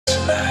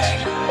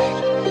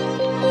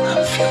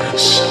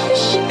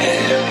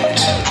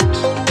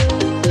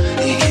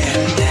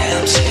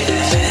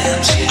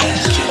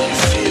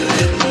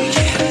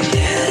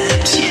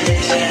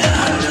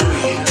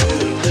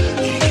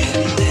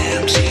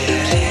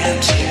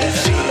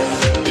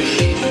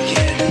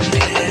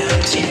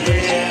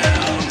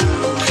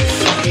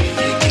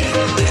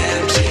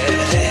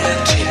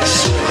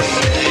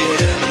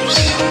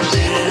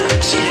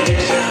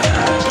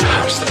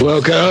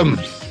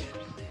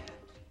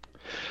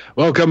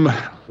Welcome,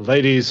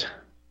 ladies,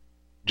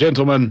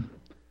 gentlemen,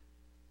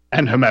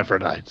 and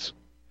hermaphrodites,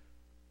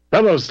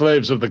 fellow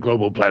slaves of the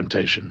global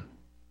plantation.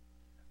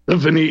 The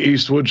Vinny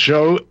Eastwood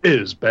Show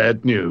is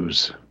bad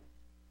news.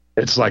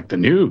 It's like the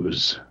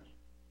news,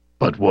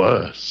 but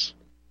worse.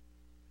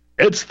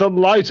 It's the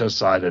lighter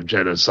side of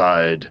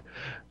genocide.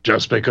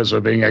 Just because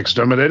we're being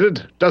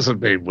exterminated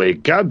doesn't mean we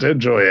can't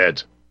enjoy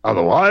it.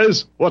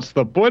 Otherwise, what's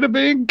the point of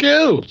being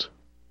killed?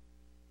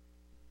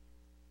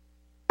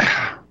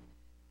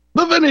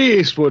 The Vinny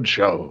Eastwood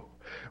Show,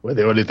 where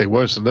the only thing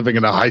worse than living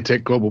in a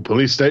high-tech global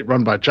police state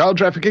run by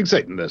child-trafficking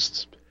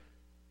Satanists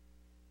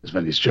is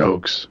Vinny's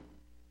jokes.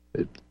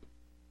 It's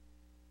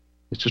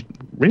just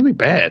really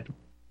bad.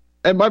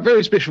 And my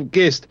very special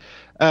guest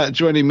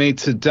joining me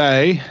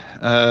today,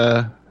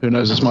 who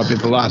knows this might be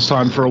the last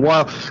time for a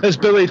while, is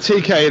Billy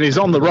TK, and he's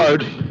on the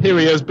road. Here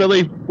he is.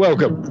 Billy,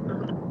 welcome.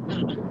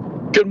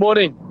 Good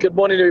morning. Good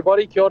morning,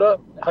 everybody. Kia ora.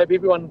 I hope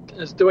everyone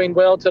is doing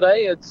well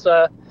today. It's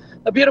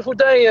a beautiful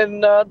day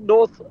in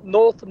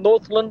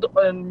Northland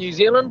in New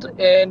Zealand,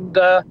 and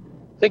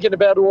thinking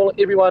about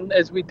everyone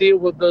as we deal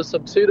with this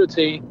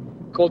absurdity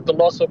called the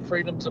loss of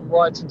freedoms and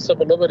rights and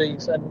civil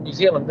liberties in New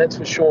Zealand, that's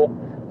for sure,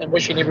 and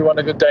wishing everyone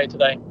a good day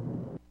today.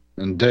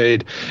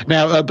 Indeed.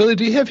 Now, Billy,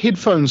 do you have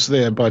headphones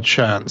there by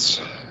chance?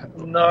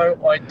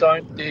 No, I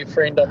don't, dear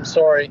friend. I'm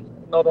sorry.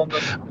 Not on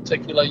this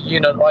particular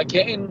unit.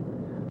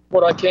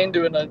 What I can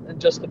do in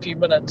just a few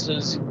minutes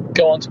is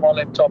go onto my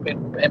laptop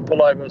and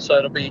pull over, so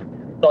it'll be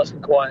nice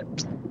and quiet.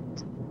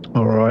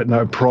 All right,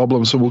 no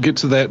problem. So we'll get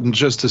to that in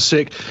just a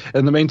sec.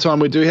 In the meantime,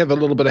 we do have a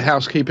little bit of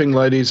housekeeping,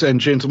 ladies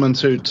and gentlemen,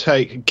 to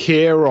take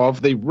care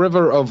of. The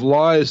River of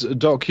Lies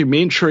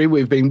documentary.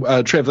 We've been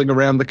traveling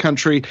around the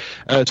country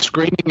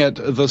screening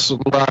it this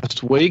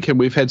last week, and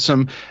we've had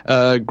some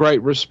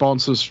great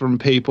responses from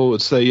people.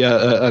 It's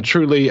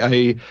truly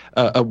a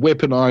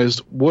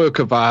weaponized work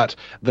of art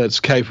that's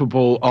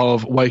capable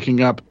of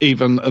waking up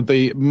even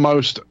the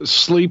most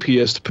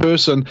sleepiest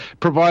person,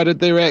 provided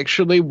they're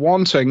actually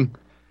wanting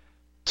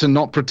to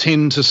not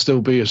pretend to still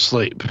be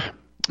asleep.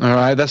 All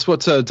right, that's what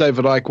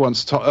David Icke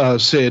once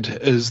said,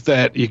 is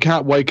that you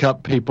can't wake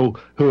up people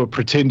who are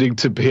pretending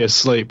to be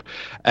asleep.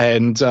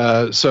 And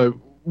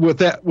so with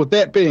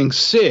that being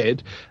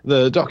said,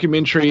 the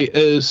documentary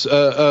is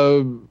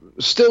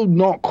still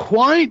not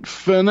quite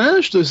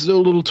finished. There's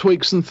still little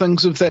tweaks and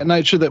things of that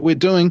nature that we're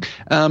doing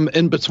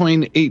in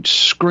between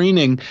each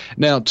screening.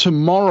 Now,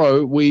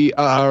 tomorrow we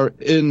are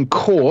in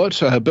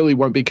court. Billy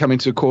won't be coming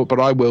to court, but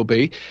I will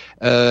be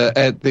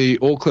at the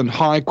Auckland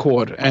High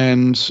Court.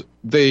 And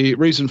the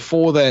reason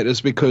for that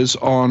is because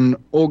on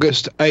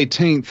August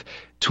 18th,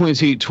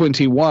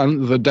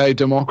 2021, the day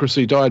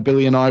democracy died,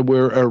 Billy and I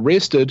were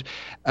arrested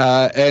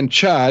and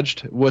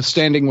charged with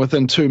standing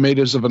within 2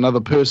 meters of another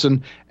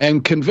person,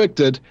 and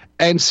convicted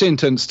and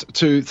sentenced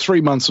to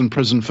 3 months in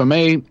prison for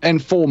me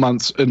and 4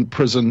 months in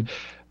prison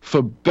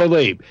for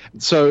Billy.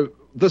 So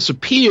this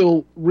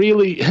appeal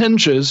really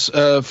hinges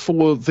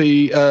for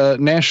the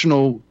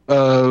national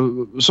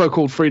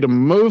so-called freedom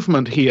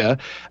movement here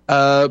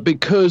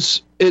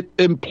because it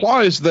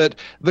implies that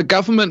the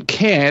government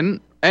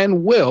can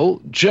and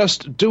will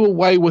just do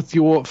away with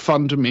your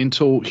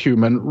fundamental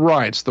human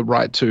rights, the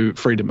right to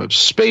freedom of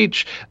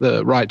speech,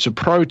 the right to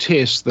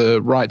protest,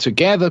 the right to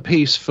gather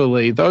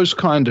peacefully, those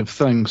kind of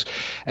things.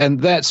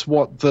 And that's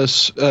what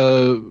this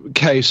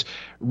case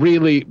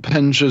really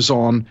hinges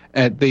on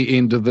at the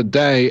end of the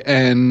day,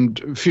 and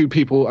few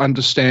people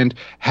understand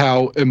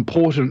how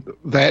important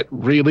that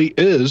really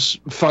is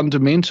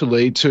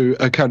fundamentally to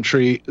a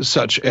country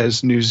such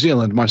as New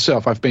Zealand.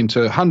 Myself, I've been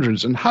to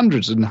hundreds and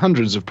hundreds and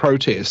hundreds of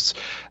protests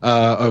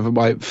over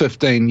my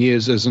 15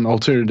 years as an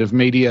alternative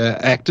media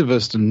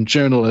activist and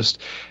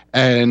journalist,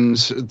 and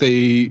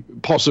the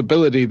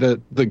possibility that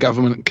the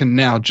government can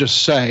now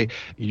just say,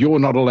 you're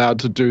not allowed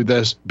to do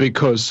this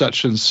because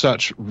such and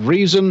such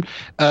reason,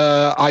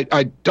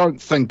 I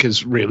don't think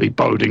is really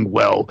boding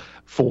well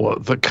for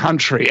the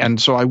country.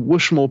 And so I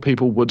wish more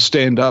people would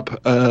stand up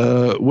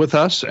with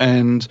us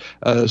and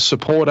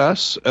support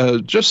us,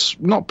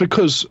 just not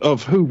because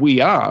of who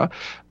we are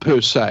per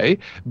se,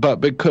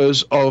 but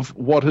because of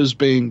what is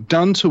being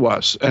done to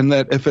us. And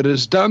that if it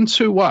is done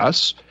to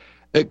us,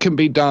 it can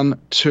be done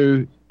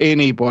to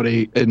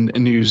anybody in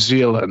New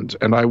Zealand.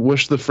 And I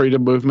wish the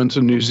freedom movement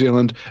in New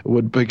Zealand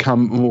would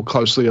become more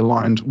closely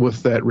aligned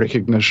with that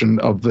recognition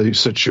of the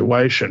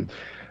situation.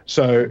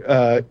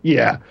 So,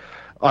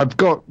 I've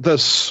got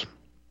this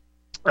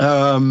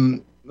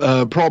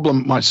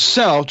problem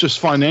myself, just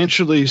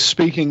financially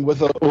speaking,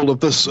 with all of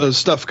this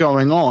stuff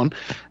going on,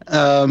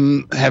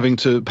 having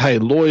to pay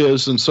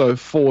lawyers and so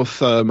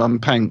forth. I'm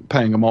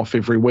paying them off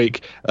every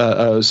week,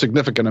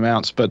 significant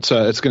amounts, but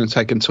it's going to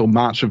take until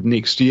March of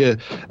next year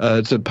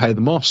to pay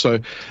them off. So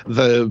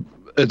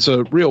it's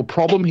a real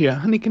problem here.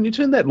 Honey, can you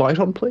turn that light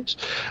on, please?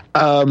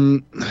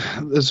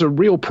 There's a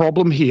real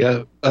problem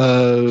here,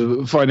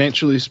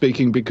 financially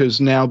speaking,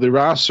 because now there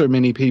are so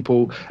many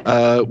people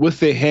with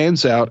their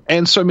hands out,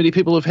 and so many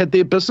people have had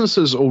their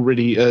businesses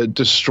already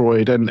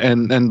destroyed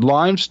and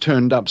lives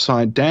turned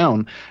upside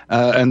down.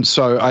 And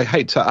so I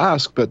hate to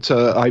ask, but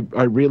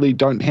I really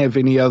don't have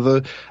any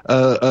other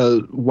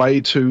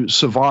way to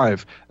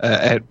survive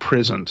at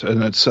present,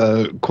 and it's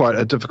quite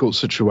a difficult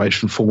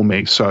situation for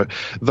me. So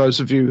those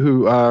of you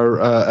who are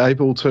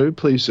able to,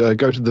 please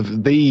go to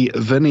the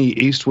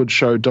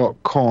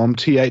VinnyEastwoodShow.com,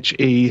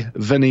 THE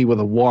Vinny with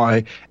a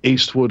Y,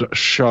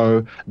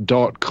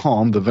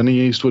 EastwoodShow.com, the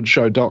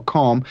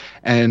VinnyEastwoodShow.com,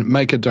 and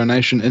make a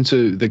donation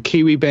into the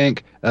Kiwi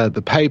Bank,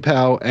 the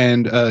PayPal,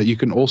 and you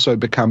can also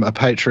become a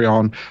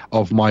Patreon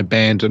of my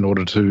band in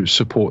order to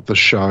support the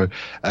show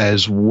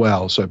as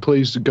well. So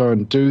please go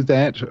and do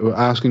that. We're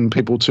asking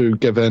people to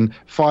give in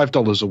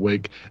 $5 a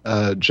week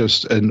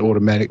just in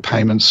automatic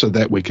payments so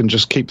that we can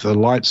just keep the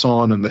lights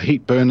on and the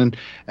heat burning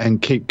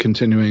and keep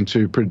continuing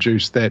to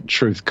produce that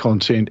truth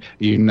content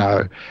you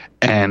know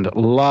and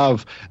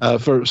love.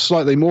 For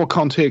slightly more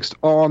context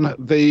on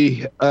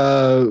the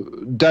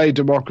Day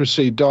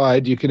Democracy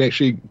Died, you can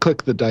actually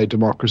click the Day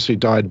Democracy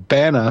Died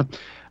banner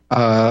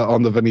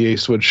on the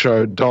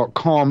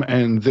VinnyEastwoodShow.com,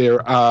 and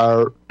there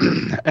are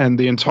and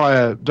the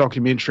entire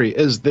documentary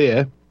is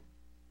there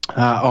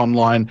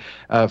online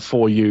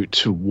for you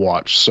to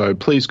watch. So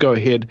please go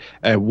ahead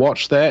and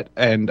watch that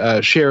and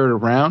share it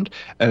around.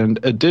 And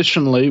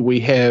additionally,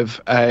 we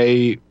have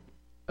a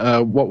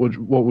what would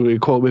we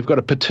call it? We've got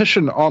a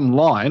petition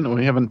online.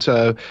 We haven't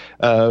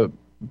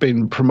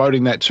been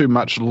promoting that too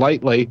much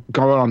lately.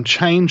 Go on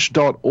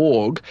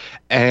change.org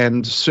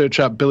and search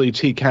up Billy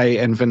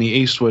TK and Vinny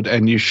Eastwood,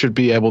 and you should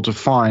be able to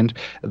find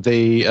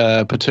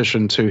the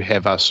petition to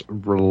have us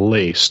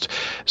released.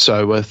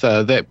 So with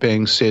that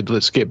being said,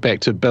 let's get back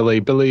to Billy.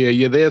 Billy, are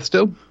you there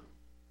still?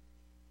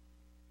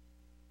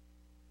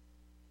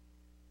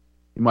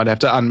 You might have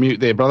to unmute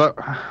there, brother.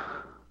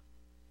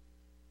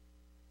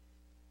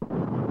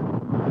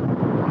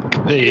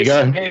 There you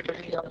go.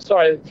 I'm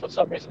sorry, for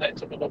some reason that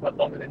took a little bit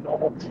longer than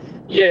normal.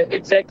 Yeah,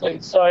 exactly.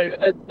 So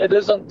it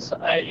isn't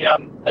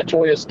a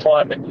joyous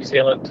time in New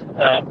Zealand.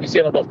 New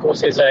Zealand, of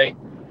course, has a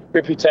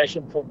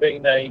reputation for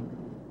being a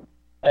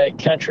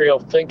country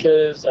of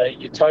thinkers, a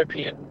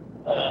utopian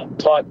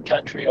type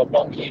country of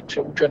long-haired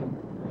children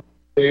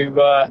who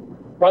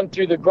run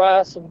through the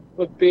grass and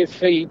with bare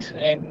feet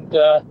and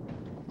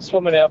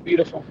swim in our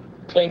beautiful,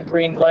 clean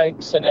green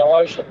lakes and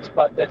our oceans.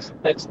 But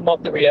that's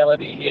not the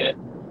reality here.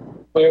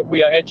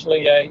 We are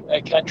actually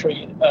a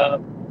country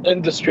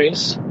in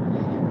distress.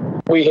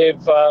 We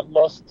have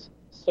lost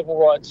civil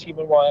rights,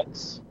 human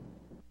rights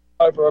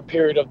over a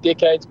period of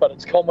decades, but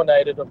it's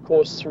culminated, of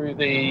course, through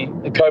the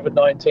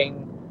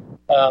COVID-19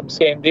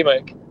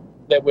 scandemic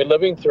that we're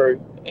living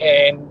through.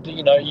 And,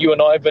 you know, you and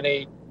I,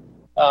 Vinny,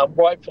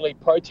 rightfully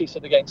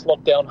protested against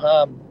lockdown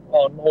harm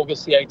on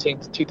August the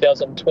 18th,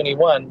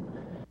 2021.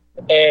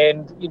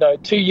 And, you know,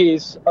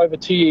 over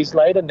 2 years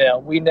later now,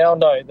 we now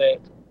know that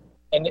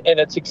and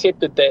it's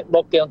accepted that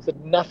lockdowns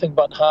did nothing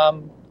but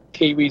harm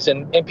Kiwis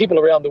and people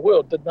around the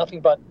world, did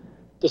nothing but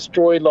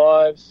destroy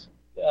lives,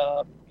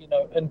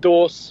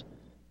 endorse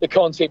the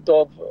concept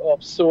of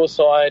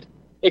suicide,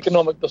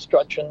 economic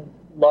destruction,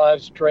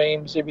 lives,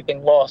 dreams,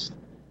 everything lost.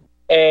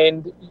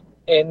 And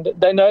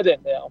they know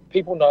that now.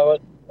 People know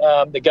it.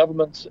 The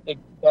government's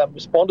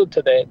responded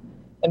to that.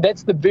 And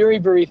that's the very,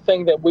 very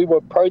thing that we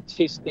were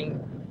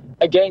protesting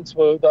against,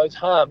 were those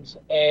harms.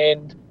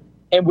 And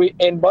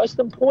most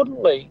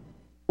importantly,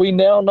 we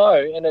now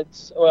know, and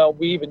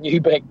we even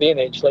knew back then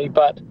actually,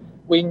 but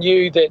we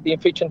knew that the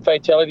infection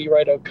fatality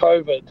rate of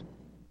COVID,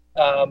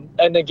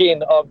 and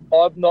again,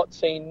 I've not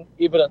seen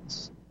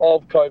evidence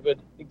of COVID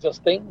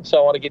existing, so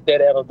I want to get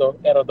that out of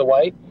the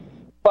way.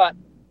 But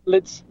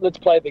let's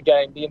play the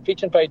game. The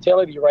infection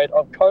fatality rate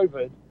of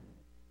COVID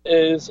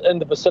is in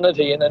the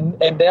vicinity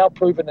and now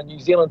proven in New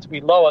Zealand to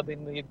be lower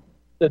than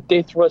the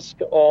death risk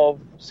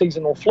of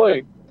seasonal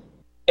flu.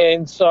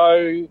 And so,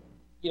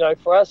 you know,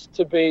 for us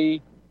to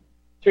be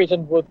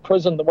threatened with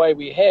prison the way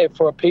we have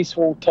for a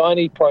peaceful,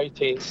 tiny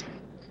protest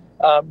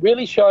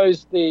really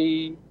shows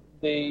the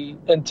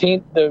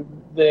intent,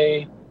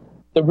 the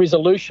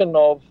resolution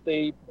and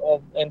the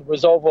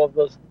resolve of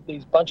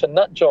these bunch of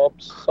nut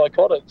jobs,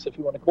 psychotics, if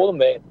you want to call them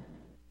that.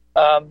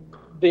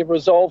 Their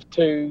resolve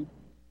to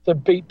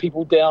beat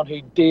people down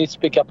who dare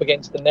speak up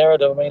against the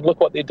narrative. I mean, look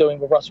what they're doing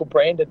with Russell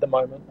Brand at the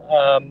moment.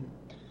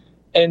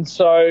 And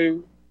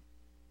so,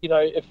 you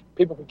know, if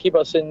people can keep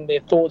us in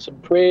their thoughts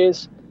and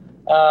prayers.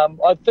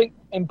 I think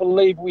and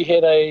believe we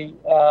had a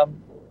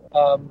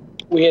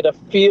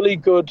fairly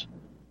good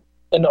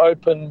and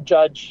open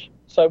judge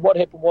So what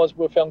happened was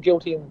we were found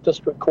guilty in the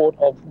District Court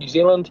of New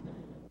Zealand,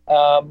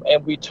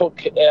 and we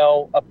took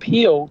our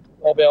appeal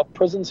of our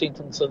prison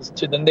sentences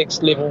to the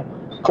next level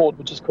court,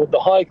 which is called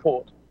the High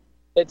Court.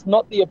 That's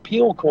not the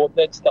appeal court,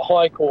 that's the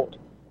High Court.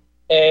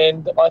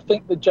 And I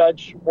think the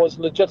judge was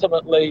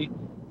legitimately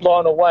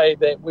blown away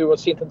that we were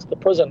sentenced to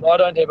prison. I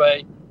don't have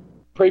a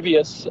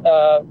previous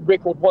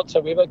record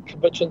whatsoever,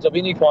 convictions of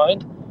any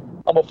kind.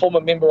 I'm a former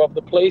member of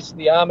the police,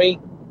 the army,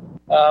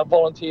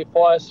 volunteer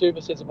fire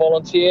service as a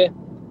volunteer.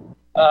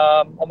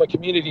 I'm a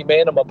community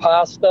man, I'm a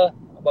pastor,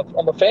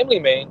 I'm a family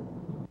man.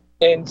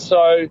 And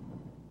so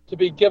to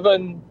be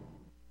given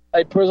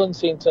a prison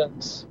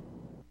sentence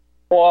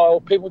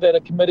while people that are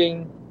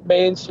committing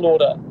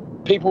manslaughter,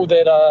 people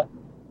that are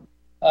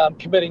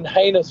committing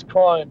heinous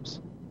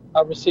crimes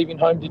are receiving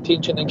home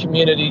detention and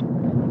community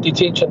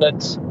detention,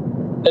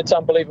 it's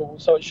unbelievable.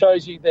 So it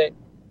shows you that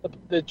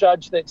the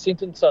judge that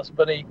sentenced us,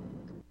 Vinny,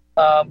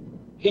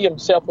 he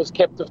himself was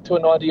captive to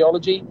an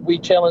ideology. We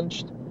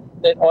challenged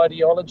that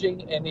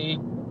ideology, and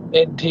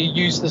he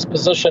used this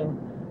position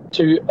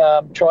to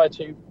try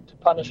to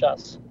punish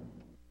us.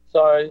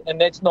 So,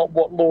 and that's not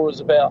what law is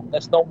about.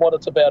 That's not what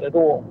it's about at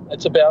all.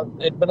 It's about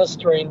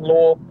administering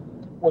law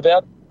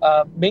without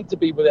meant to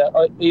be without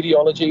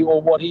ideology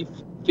or what he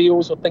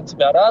feels or thinks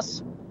about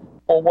us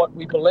or what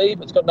we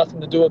believe. It's got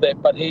nothing to do with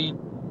that. But he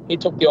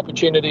took the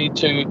opportunity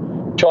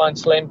to try and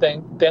slam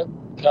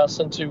dunk us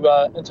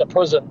into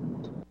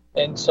prison,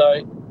 and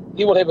so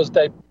he will have his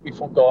day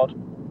before God.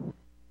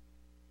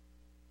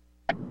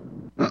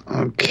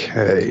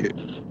 Okay.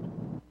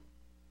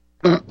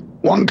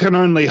 One can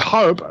only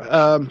hope.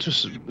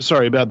 Just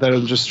sorry about that.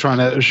 I'm just trying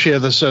to share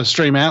this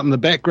stream out in the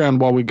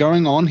background while we're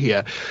going on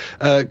here,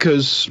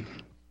 because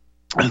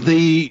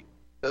the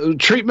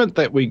treatment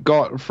that we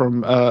got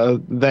from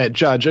that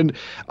judge, and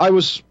I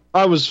was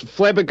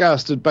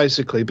flabbergasted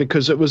basically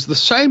because it was the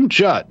same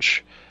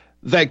judge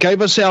that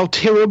gave us our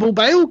terrible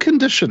bail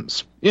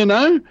conditions. You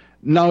know.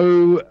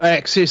 No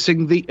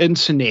accessing the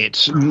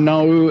internet,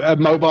 no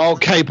mobile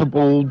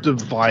capable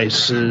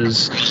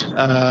devices,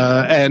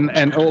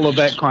 and all of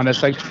that kind of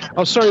thing.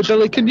 Oh, sorry,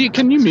 Billy, can you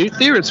mute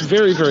there? It's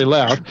very, very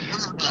loud.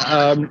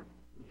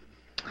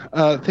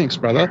 Thanks,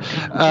 brother.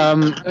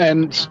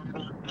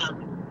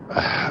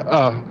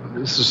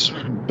 This is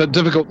a bit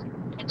difficult.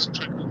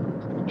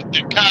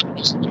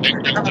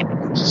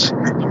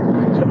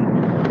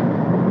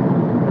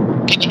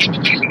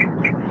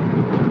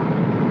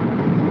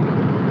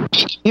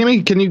 Hear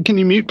me? Can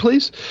you mute,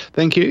 please?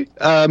 Thank you.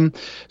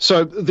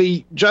 So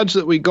the judge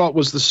that we got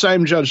was the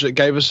same judge that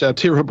gave us our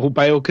terrible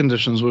bail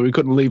conditions, where we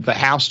couldn't leave the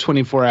house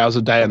 24 hours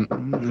a day,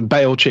 and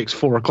bail checks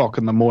 4 o'clock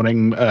in the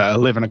morning,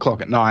 11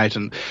 o'clock at night,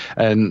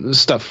 and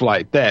stuff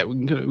like that.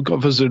 We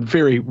got visited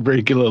very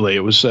regularly.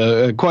 It was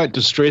quite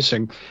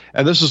distressing,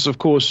 and this is, of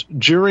course,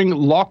 during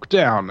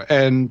lockdown,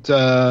 and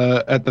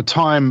at the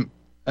time.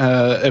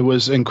 It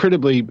was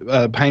incredibly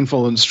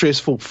painful and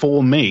stressful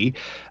for me,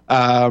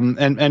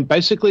 and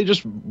basically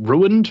just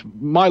ruined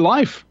my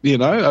life. You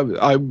know,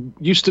 I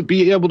used to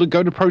be able to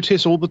go to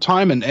protests all the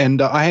time,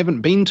 and I haven't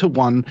been to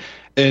one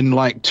in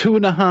like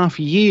 2.5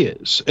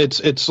 years.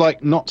 It's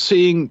like not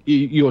seeing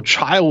your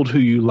child who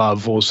you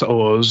love or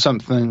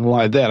something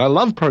like that. I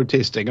love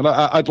protesting, and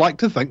I'd like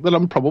to think that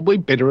I'm probably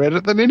better at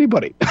it than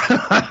anybody,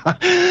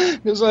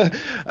 because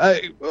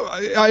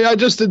I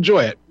just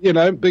enjoy it, you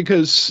know,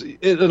 because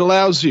it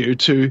allows you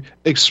to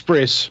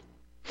express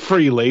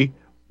freely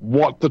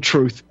what the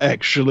truth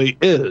actually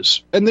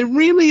is. And there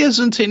really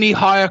isn't any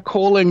higher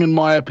calling, in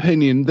my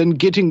opinion, than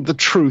getting the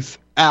truth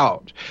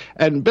out.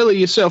 And Billy,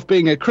 yourself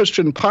being a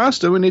Christian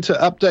pastor, we need to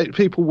update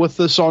people with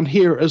this on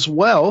here as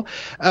well.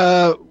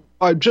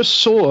 I just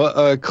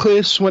saw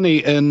Claire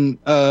Swinney in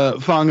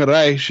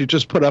Whangarei. She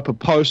just put up a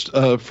post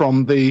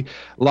from the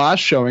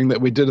last showing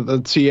that we did at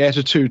the Te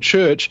Atatu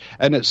Church,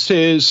 and it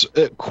says,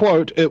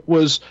 quote, "It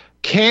was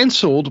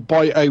cancelled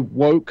by a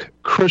woke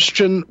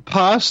Christian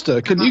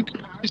pastor." Can you?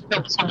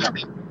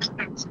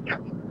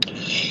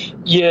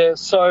 Yeah,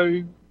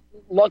 so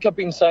like I've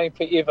been saying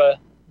forever,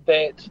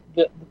 that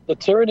the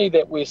tyranny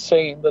that we're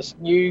seeing, this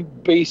new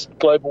beast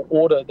global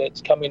order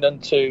that's coming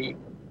into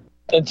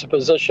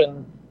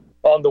position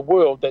on the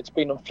world, that's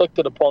been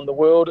inflicted upon the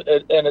world,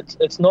 and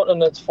it's not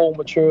in its full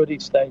maturity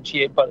stage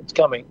yet, but it's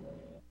coming.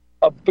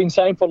 I've been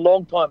saying for a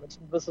long time,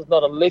 this is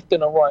not a left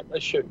and a right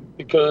issue,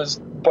 because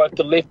both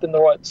the left and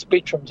the right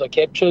spectrums are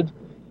captured.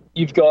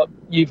 You've got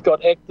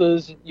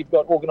actors, you've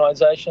got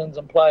organisations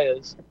and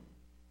players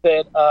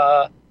that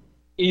are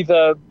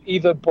either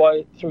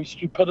through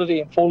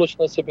stupidity and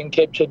foolishness have been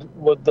captured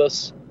with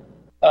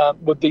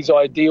these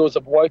ideals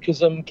of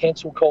wokeism,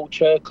 cancel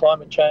culture,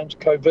 climate change,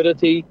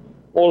 COVIDity,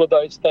 all of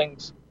those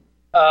things.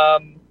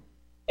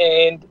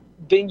 And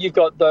then you've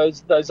got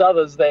those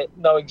others that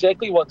know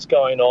exactly what's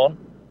going on,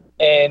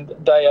 and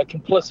they are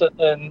complicit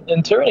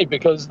in tyranny,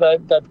 because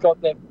they've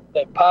got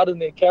that part in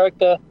their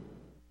character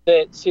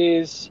that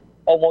says,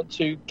 I want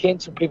to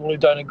cancel people who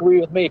don't agree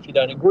with me. If you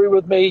don't agree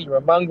with me, you're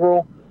a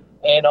mongrel,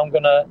 and I'm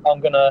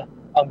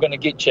gonna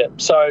get you.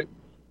 So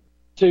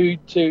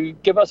to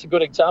give us a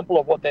good example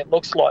of what that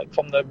looks like,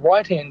 from the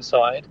right-hand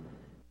side,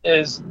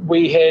 is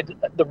we had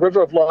the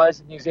River of Lies,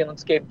 the New Zealand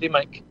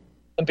Scandemic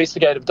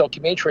investigative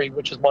documentary,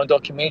 which is my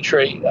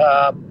documentary,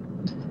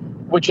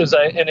 which is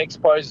an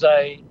expose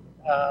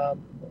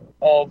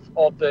of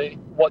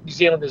what New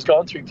Zealand has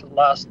gone through for the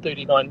last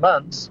 39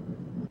 months.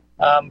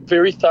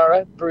 Very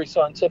thorough, very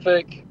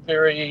scientific,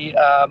 very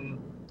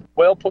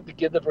well put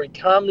together, very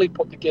calmly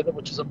put together,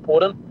 which is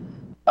important.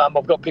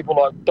 I've got people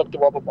like Dr.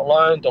 Robert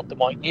Malone, Dr.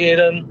 Mike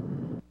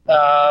Yerden,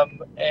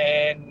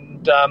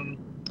 and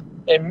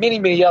many,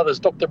 many others.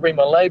 Dr.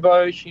 Rima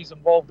Labo, she's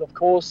involved, of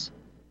course,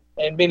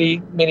 and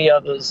many, many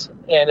others.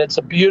 And it's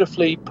a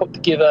beautifully put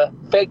together,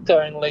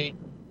 fact-only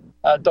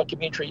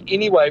documentary.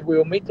 Anyway, we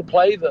were meant to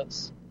play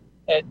this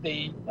at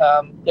a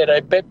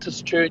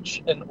Baptist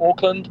church in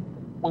Auckland.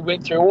 We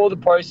went through all the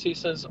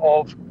processes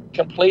of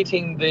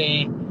completing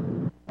the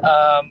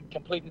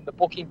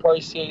booking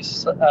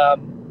process.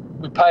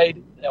 We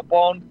paid our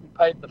bond, we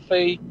paid the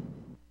fee.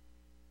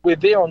 We're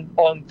there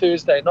on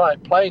Thursday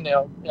night playing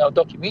our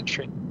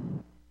documentary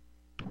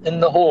in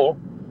the hall,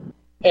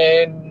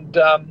 and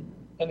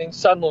then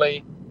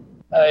suddenly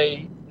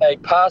a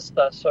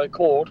pastor,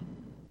 so-called,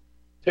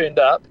 turned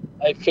up,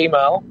 a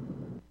female,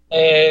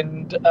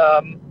 and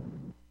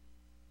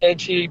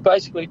she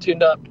basically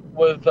turned up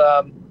with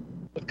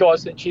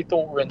guys that she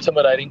thought were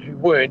intimidating, who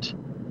weren't,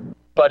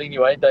 but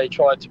anyway, they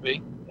tried to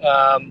be.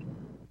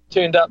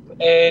 Turned up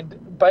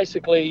and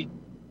basically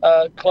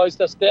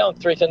closed us down,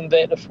 threatened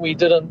that if we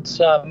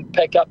didn't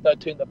pack up, they'd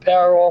turn the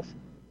power off.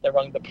 They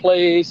rang the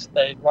police.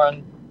 They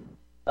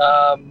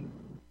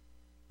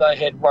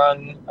had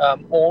run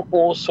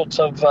all sorts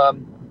of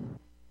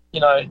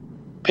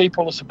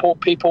people to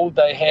support people.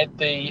 They had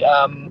the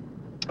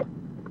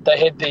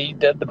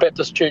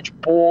Baptist Church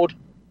board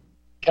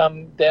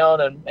come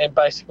down and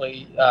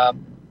basically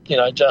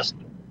just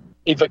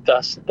evict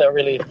us. They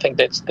really think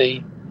that's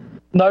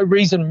no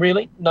reason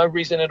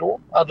at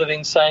all, other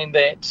than saying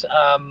that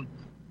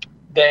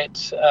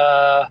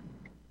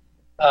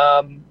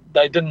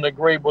they didn't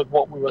agree with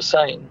what we were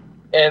saying.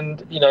 And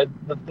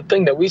the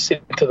thing that we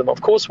said to them,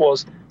 of course,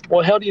 was,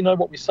 well, how do you know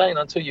what we're saying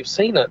until you've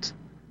seen it?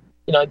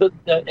 And I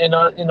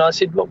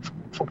said, look,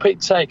 for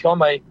Pete's sake,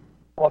 I'm a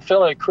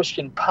fellow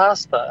Christian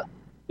pastor.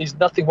 There's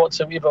nothing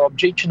whatsoever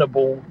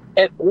objectionable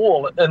at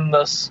all in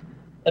this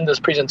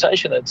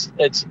presentation. It's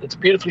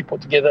beautifully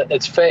put together.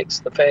 It's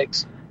facts,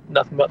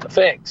 nothing but the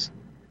facts.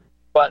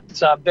 But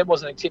that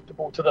wasn't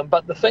acceptable to them.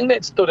 But the thing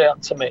that stood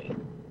out to me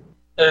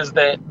is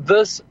that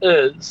this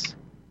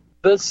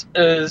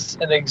is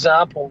an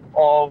example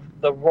of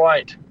the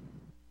right,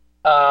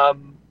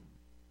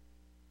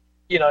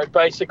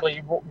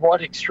 basically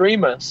right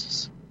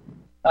extremists,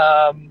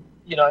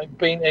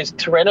 being as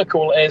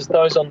tyrannical as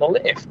those on the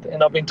left.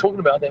 And I've been talking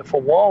about that for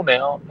a while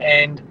now.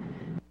 And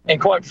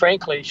quite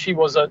frankly, she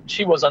was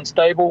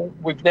unstable.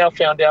 We've now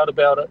found out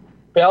about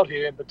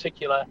her in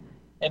particular,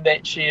 and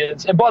that she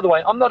is. And by the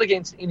way, I'm not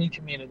against any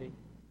community,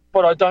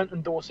 but I don't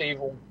endorse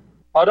evil.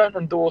 I don't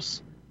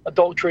endorse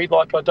adultery,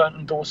 like I don't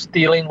endorse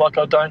stealing, like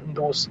I don't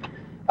endorse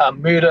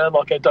murder,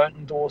 like I don't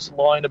endorse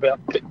lying about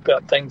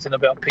things and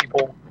about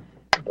people.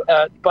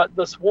 But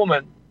this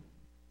woman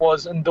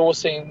was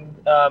endorsing,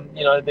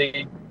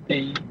 the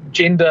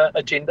gender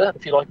agenda,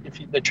 if you like,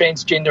 the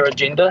transgender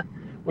agenda,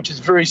 which is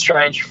very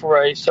strange for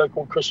a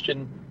so-called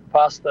Christian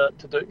pastor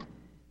to do.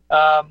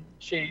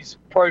 She's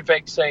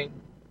pro-vaccine,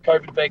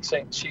 COVID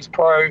vaccine. She's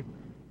pro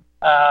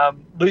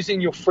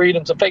losing your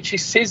freedoms. In fact, she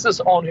says this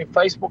on her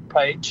Facebook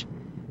page,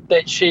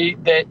 in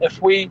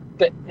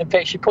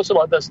fact, she puts it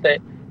like this,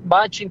 that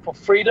marching for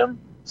freedom,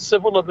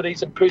 civil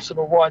liberties and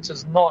personal rights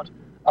is not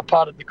a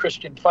part of the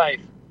Christian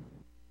faith,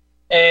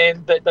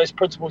 and that those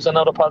principles are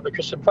not a part of the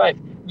Christian faith.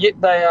 Yet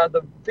they are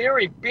the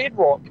very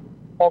bedrock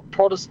of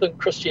Protestant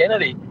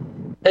Christianity.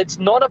 It's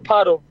not a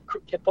part of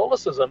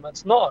Catholicism.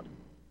 It's not.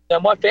 Now,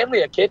 my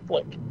family are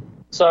Catholic,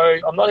 so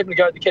I'm not even going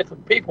to go at the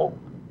Catholic people,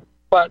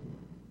 but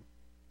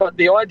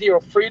the idea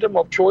of freedom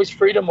of choice,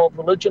 freedom of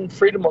religion,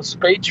 freedom of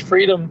speech,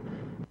 freedom,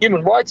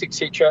 human rights,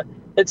 etc.,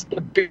 it's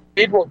the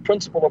bedrock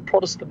principle of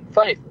Protestant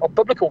faith, of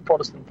biblical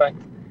Protestant faith.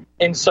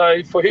 And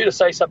so for her to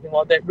say something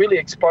like that really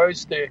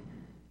exposed her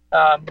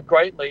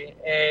greatly.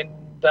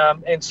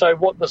 And so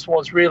what this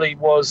was really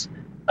was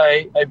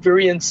a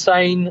very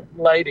insane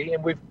lady.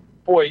 And we've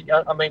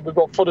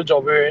got footage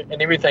of her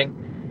and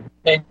everything.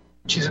 And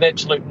she's an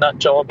absolute nut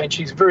job. And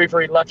she's very,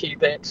 very lucky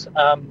that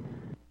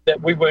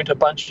we weren't a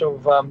bunch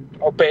of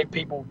bad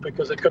people,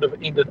 because it could have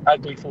ended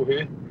ugly for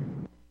her.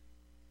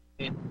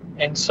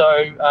 And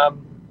so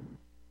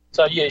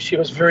yeah, she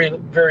was very,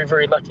 very,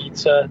 very lucky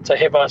to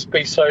have us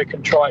be so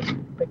contrite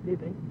back there.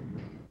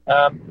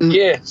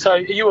 Yeah, so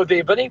you were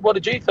there, Vinny. What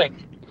did you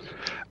think?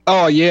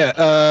 Oh,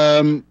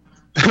 yeah.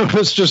 It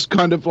was just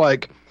kind of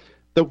like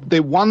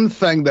the one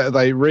thing that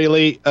they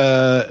really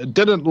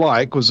didn't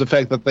like was the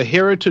fact that the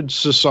Heritage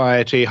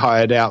Society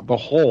hired out the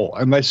hall,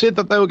 and they said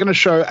that they were going to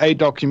show a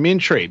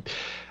documentary.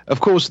 Of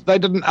course, they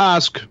didn't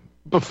ask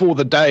before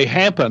the day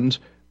happened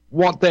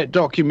what that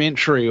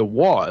documentary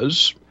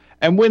was,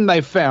 and when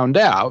they found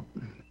out,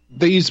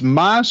 these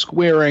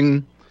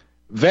mask-wearing,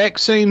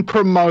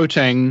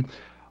 vaccine-promoting,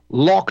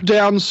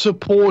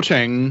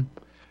 lockdown-supporting,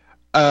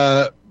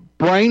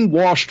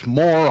 brainwashed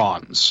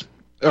morons,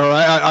 all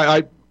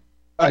right,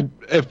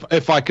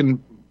 if I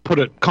can put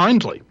it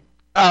kindly,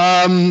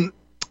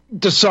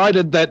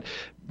 decided that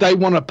they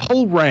want to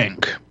pull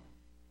rank.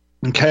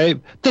 Okay,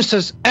 this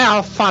is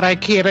our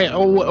wharekere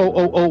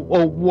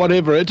or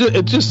whatever.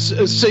 It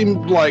just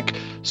seemed like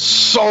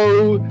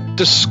so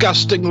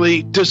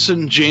disgustingly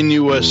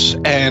disingenuous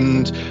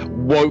and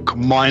woke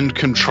mind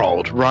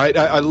controlled, right?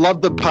 I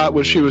love the part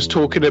where she was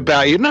talking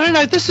about,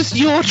 no, this is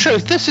your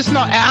truth. This is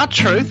not our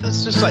truth.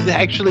 It's just like,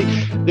 actually,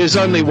 there's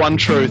only one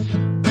truth.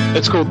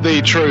 It's called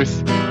the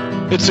truth.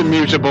 It's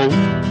immutable.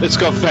 It's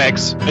got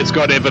facts. It's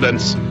got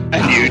evidence.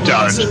 And you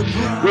don't.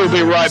 We'll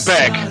be right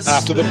back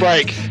after the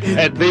break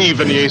at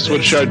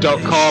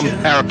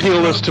thevinnieeastwoodshow.com. Our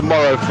appeal is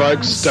tomorrow,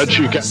 folks. Don't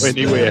you go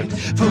anywhere.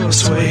 For a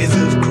swathe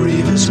of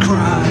grievous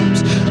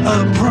crimes,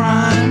 a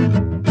prime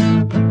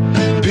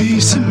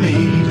piece of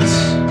meat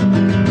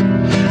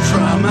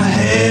from my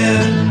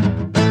head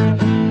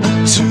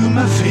to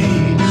my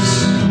feet.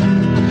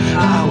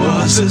 I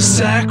was a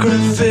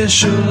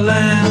sacrificial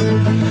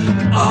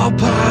lamb, all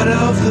part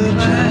of the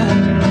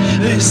plan.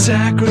 They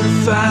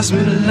sacrificed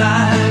me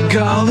like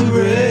all the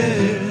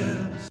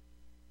rest.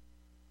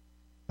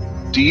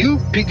 Do you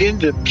begin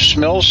to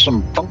smell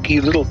some funky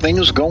little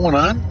things going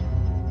on?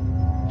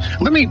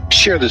 Let me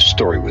share this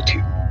story with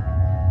you.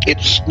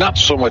 It's not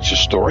so much a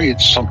story,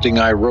 it's something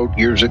I wrote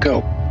years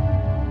ago.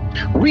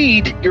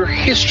 Read your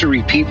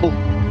history, people.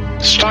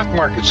 Stock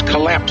markets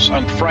collapse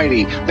on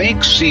Friday.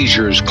 Bank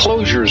seizures,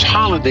 closures,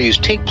 holidays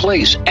take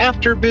place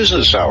after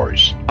business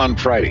hours on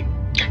Friday.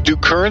 Do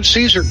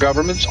currencies or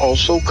governments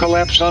also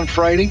collapse on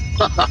Friday?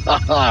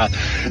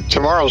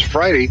 Tomorrow's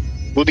Friday.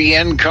 Will the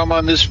end come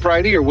on this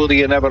Friday, or will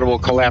the inevitable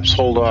collapse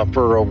hold off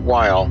for a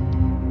while?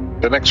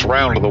 The next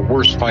round of the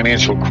worst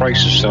financial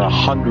crisis in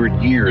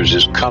 100 years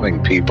is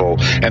coming, people,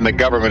 and the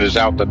government is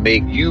out to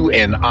make you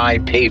and I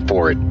pay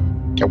for it.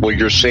 And will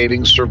your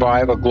savings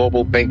survive a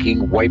global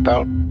banking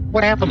wipeout?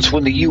 What happens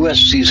when the U.S.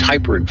 sees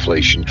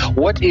hyperinflation?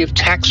 What if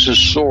taxes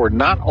soar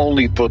not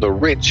only for the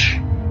rich?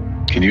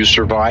 Can you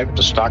survive if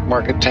the stock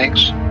market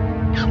tanks?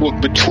 Look,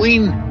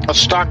 between a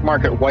stock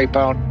market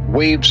wipeout,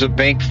 waves of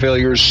bank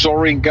failures,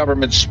 soaring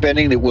government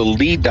spending that will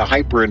lead to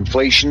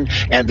hyperinflation,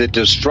 and the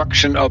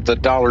destruction of the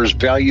dollar's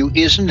value,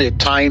 isn't it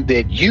time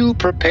that you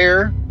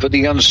prepare for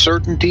the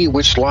uncertainty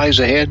which lies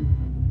ahead?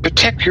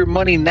 Protect your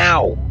money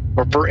now,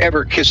 or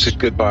forever kiss it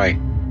goodbye.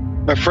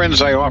 My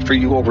friends, I offer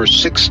you over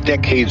 6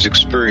 decades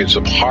experience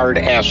of hard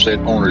asset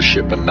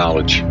ownership and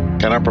knowledge,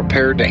 and I'm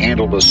prepared to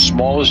handle the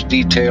smallest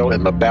detail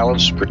in the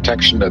balanced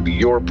protection of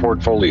your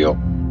portfolio.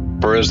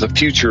 For as the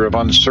future of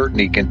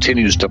uncertainty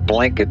continues to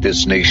blanket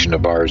this nation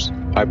of ours,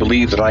 I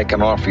believe that I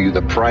can offer you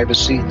the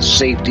privacy,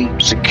 safety,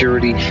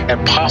 security,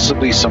 and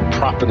possibly some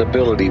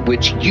profitability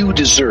which you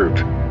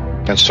deserve.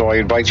 And so I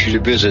invite you to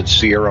visit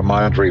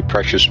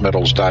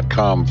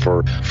SierraMadrePreciousMetals.com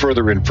for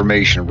further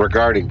information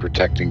regarding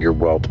protecting your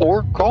wealth.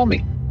 Or call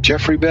me,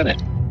 Jeffrey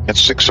Bennett, at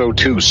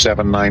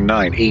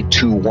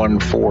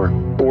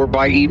 602-799-8214. Or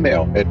by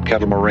email at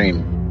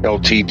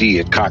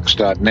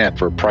kettlemoraineltd@cox.net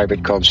for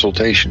private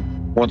consultation.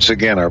 Once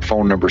again, our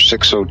phone number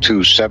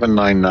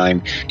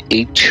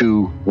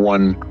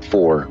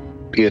 602-799-8214.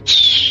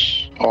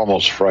 It's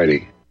almost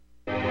Friday.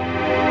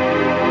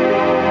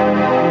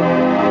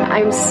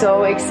 I'm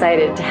so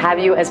excited to have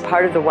you as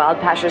part of the Wild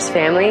Pastures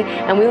family,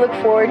 and we look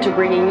forward to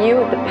bringing you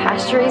the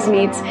pasture-raised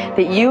meats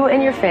that you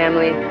and your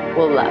family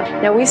will love.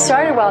 Now, we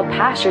started Wild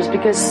Pastures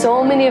because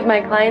so many of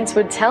my clients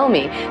would tell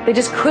me they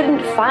just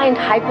couldn't find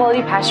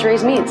high-quality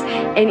pasture-raised meats,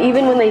 and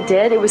even when they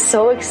did, it was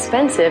so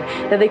expensive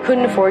that they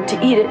couldn't afford to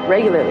eat it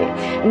regularly.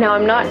 Now,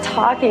 I'm not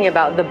talking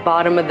about the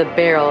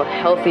bottom-of-the-barrel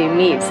healthy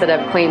meats that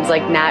have claims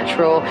like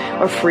natural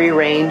or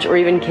free-range or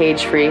even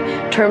cage-free,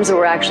 terms that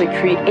were actually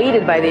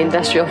created by the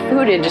industrial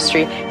food industry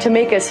to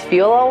make us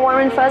feel all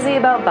warm and fuzzy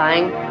about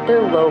buying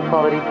their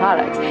low-quality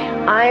products.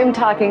 I'm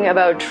talking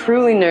about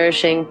truly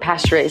nourishing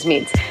pasture-raised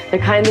meats, the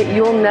kind that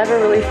you'll never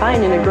really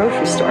find in a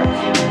grocery store.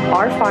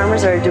 Our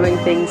farmers are doing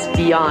things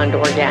beyond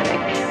organic.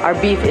 Our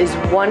beef is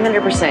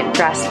 100%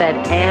 grass-fed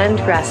and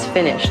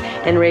grass-finished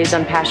and raised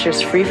on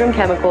pastures free from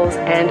chemicals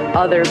and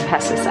other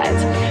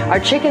pesticides. Our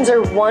chickens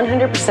are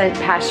 100%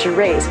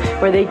 pasture-raised,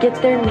 where they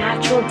get their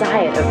natural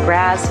diet of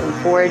grass and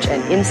forage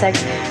and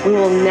insects. We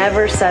will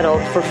never settle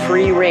for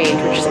free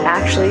range, which is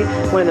actually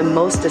one of the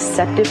most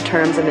deceptive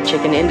terms in the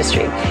chicken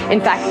industry.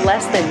 In fact,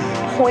 less than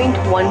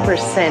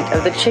 0.1%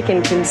 of the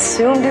chicken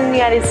consumed in the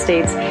United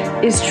States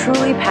is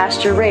truly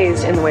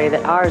pasture-raised in the way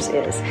that ours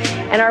is.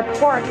 And our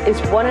pork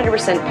is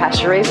 100%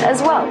 pasture-raised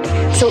as well.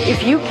 So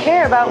if you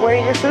care about where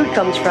your food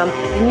comes from,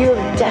 then you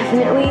have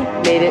definitely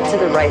made it to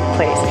the right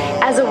place.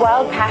 As a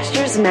Wild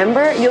Pastures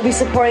member, you'll be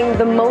supporting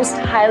the most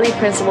highly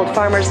principled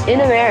farmers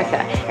in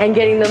America and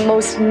getting the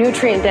most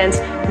nutrient-dense,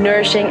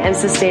 nourishing, and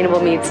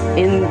sustainable meats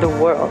in the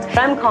world.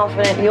 I'm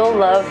confident you'll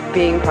love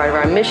being part of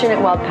our mission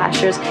at Wild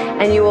Pastures,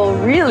 and you will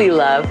really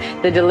love love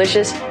the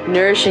delicious,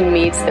 nourishing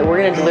meats that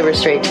we're going to deliver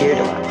straight to your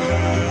door.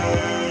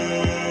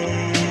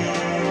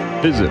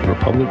 Visit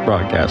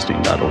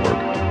republicbroadcasting.org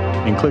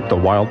and click the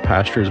Wild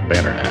Pastures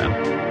banner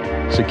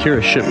ad. Secure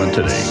a shipment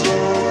today.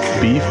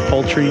 Beef,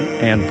 poultry,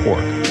 and pork,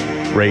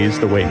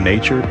 raised the way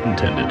nature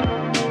intended.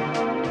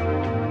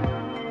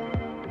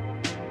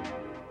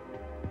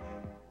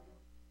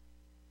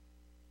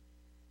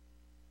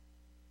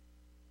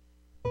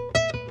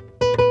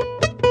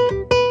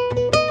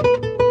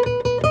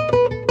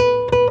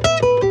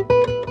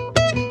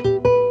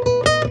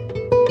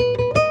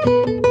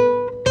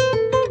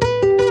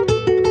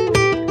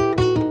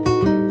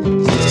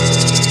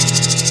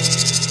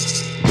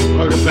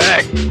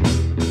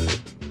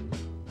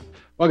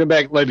 Welcome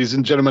back, ladies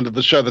and gentlemen, to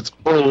the show that's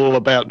all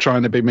about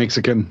trying to be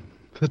Mexican.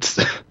 It's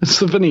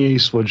the Vinny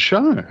Eastwood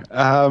show.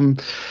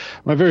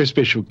 My very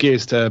special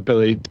guest,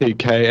 Billy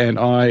TK, and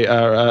I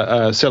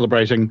are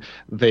celebrating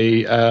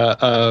the...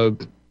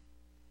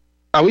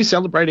 are we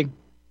celebrating?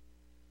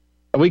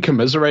 Are we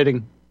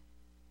commiserating?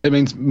 It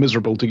means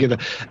miserable together.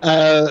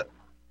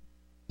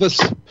 This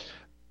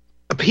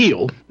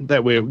appeal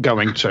that we're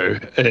going to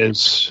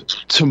is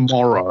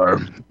tomorrow,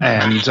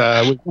 and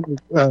we're going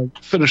to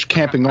finish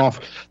camping off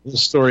the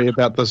story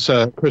about this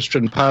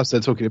Christian pastor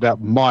talking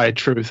about my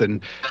truth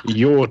and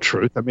your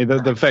truth. I mean,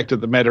 the fact of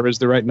the matter is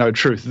there ain't no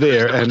truth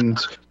there, and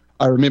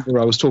I remember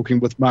I was talking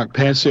with Mark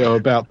Passio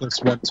about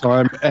this one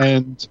time,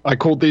 and I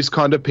called these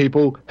kind of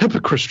people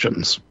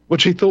hypocristians,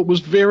 which he thought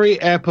was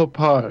very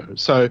apropos.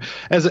 So,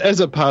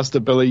 as a pastor,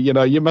 Billy, you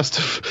know, you must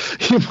have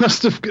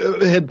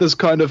had this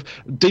kind of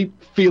deep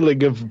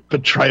feeling of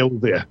betrayal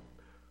there.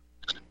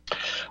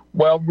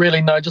 Well,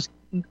 really, no, just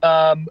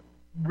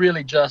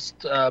really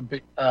just. I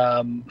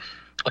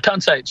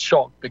can't say it's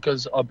shock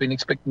because I've been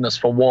expecting this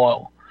for a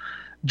while.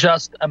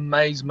 Just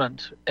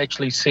amazement,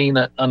 actually seeing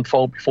it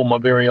unfold before my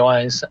very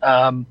eyes.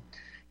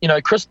 You know,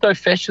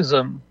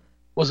 Christofascism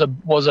was a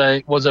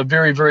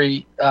very,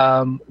 very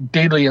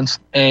deadly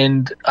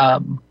and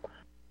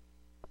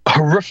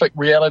horrific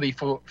reality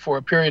for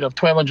a period of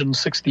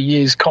 1260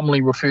 years,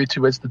 commonly referred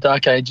to as the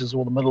Dark Ages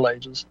or the Middle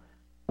Ages,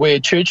 where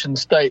church and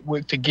state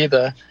worked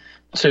together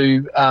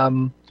to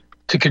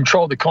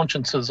control the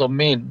consciences of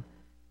men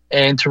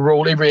and to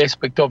rule every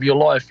aspect of your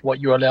life, what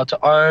you're allowed to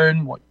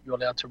own, what you're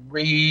allowed to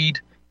read.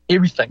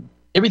 Everything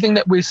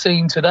that we're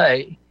seeing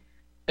today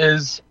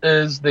is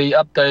the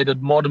updated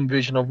modern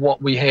version of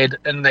what we had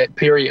in that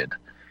period,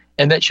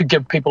 and that should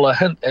give people a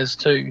hint as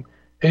to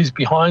who's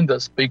behind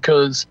this,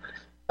 because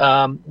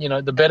you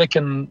know, the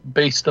Vatican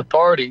beast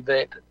authority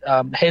that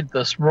had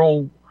this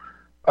rule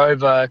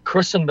over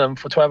Christendom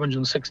for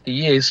 1260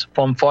 years,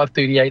 from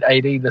 538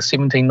 AD to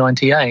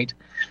 1798,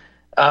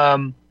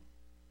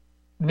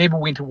 never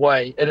went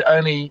away. It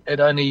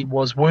only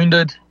was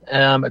wounded.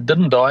 It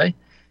didn't die.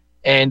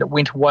 And it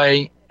went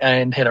away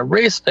and had a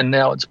rest, and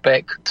now it's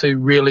back to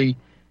really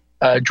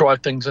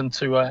drive things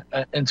into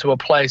a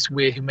place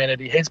where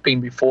humanity has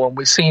been before, and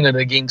we're seeing it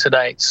again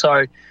today.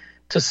 So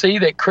to see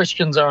that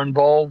Christians are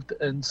involved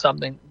in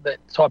something,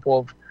 that type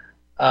of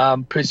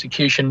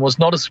persecution, was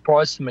not a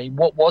surprise to me.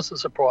 What was a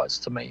surprise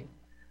to me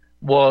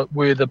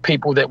were the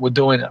people that were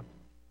doing it,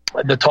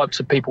 the types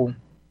of people.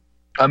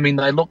 I mean,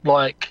 they looked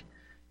like,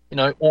 you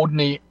know,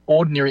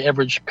 ordinary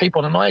average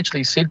people. And I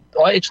actually said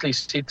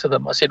to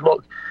them, I said,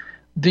 look,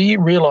 do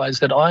you realize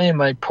that I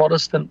am a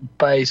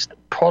Protestant-based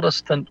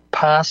Protestant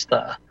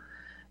pastor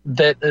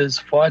that is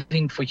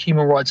fighting for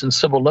human rights and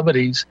civil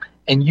liberties,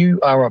 and you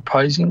are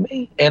opposing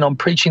me, and I'm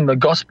preaching the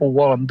gospel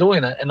while I'm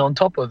doing it, and on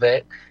top of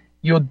that,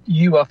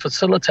 you are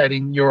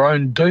facilitating your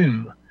own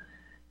doom.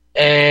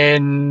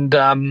 And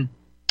they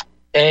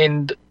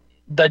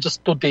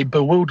just stood there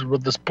bewildered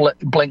with this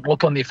blank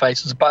look on their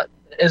faces. But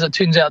as it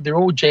turns out, they're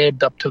all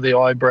jabbed up to their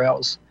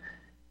eyebrows,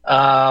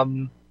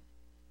 and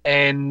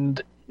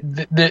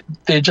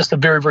they're just a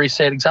very, very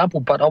sad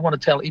example. But I want to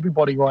tell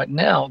everybody right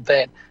now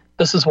that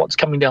this is what's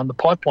coming down the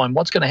pipeline.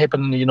 What's going to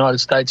happen in the United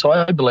States,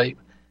 I believe,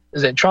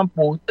 is that Trump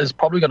is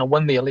probably going to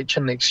win the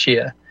election next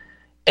year,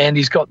 and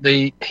he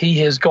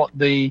has got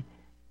the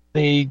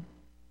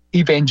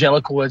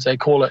evangelical, as they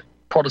call it,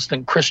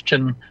 Protestant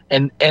Christian,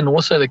 and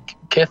also the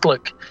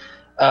Catholic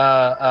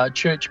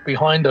church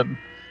behind him.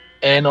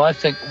 And I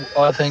think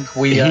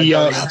we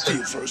are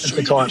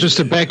into time. Just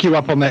to back you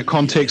up on that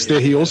context there,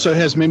 he also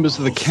has members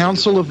of the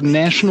Council of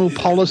National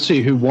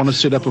Policy who want to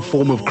set up a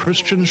form of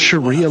Christian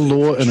Sharia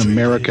law in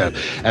America.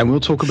 And we'll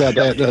talk about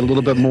that a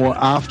little bit more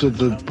after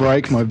the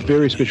break. My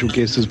very special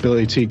guest is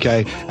Billy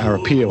TK. Our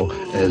appeal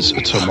is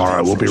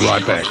tomorrow. We'll be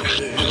right back.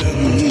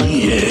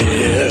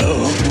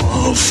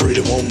 Yeah, afraid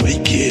it won't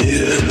make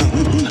it.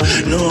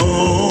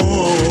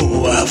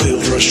 No, I feel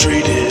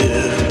frustrated.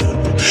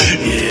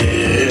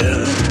 Yeah,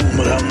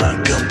 but I'm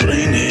not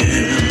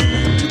complaining.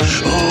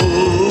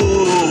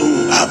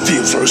 Oh, I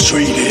feel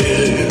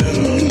frustrated.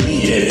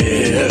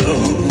 Yeah,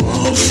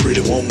 afraid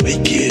it won't make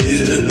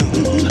it.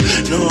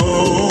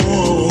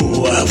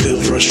 No, I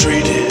feel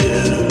frustrated.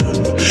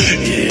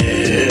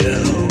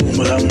 Yeah,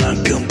 but I'm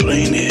not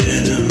complaining.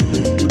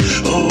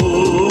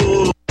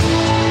 Oh.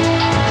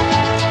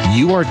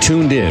 You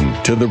tuned in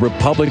to the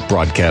Republic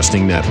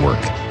Broadcasting Network.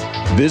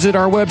 Visit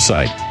our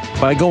website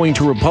by going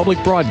to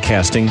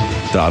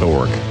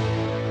republicbroadcasting.org.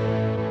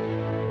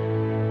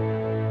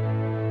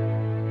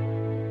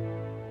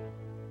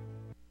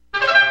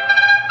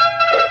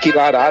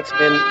 Gilad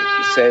Atzmon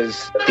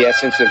says the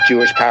essence of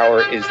Jewish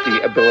power is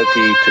the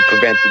ability to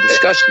prevent the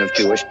discussion of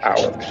Jewish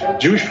power.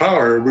 Jewish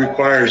power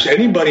requires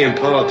anybody in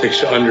politics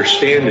to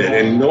understand it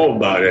and know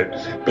about it,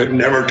 but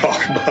never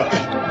talk about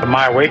it.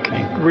 My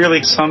Awakening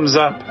really sums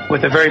up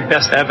with the very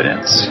best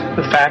evidence,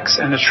 the facts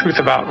and the truth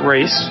about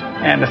race,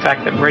 and the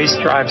fact that race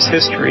drives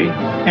history,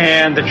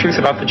 and the truth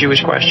about the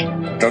Jewish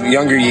question. The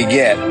younger you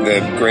get,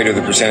 the greater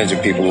the percentage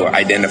of people who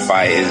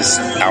identify as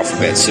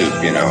alphabet soup,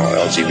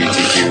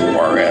 LGBTQ,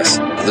 RS.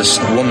 This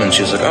woman,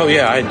 she's like, oh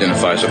yeah, I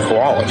identified as a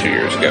koala 2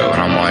 years ago.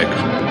 And I'm like,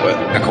 what?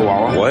 A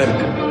koala? What?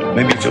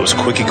 Maybe if it was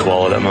Quickie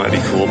Koala, that might be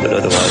cool, but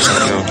otherwise, I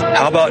don't know.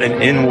 How about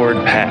an inward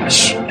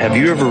pass? Have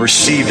you ever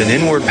received an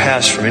inward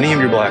pass from any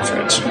of your black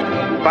friends?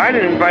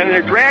 Biden invited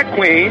a drag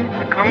queen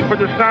to come for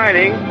the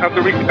signing of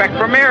the Respect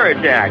for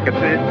Marriage Act, the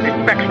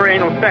Respect for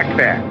Anal Sex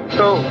Act.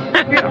 So,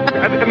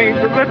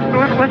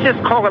 let's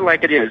just call it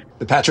like it is.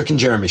 The Patrick and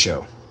Jeremy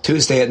Show,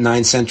 Tuesday at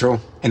 9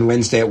 Central and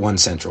Wednesday at 1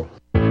 Central.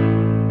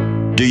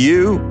 Do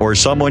you or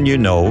someone you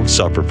know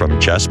suffer from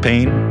chest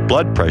pain,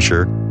 blood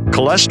pressure,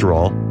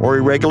 cholesterol, or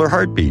irregular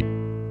heartbeat?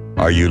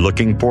 Are you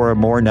looking for a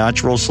more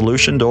natural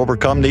solution to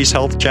overcome these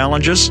health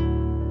challenges?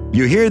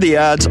 You hear the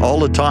ads all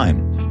the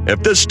time.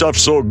 If this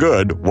stuff's so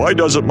good, why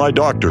doesn't my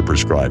doctor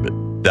prescribe it?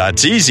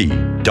 That's easy.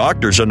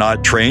 Doctors are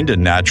not trained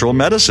in natural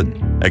medicine.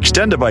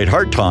 Extendivite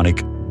Heart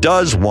Tonic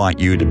does want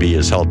you to be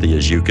as healthy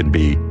as you can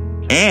be,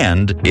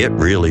 and it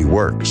really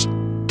works.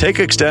 Take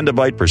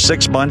Extendivite for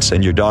 6 months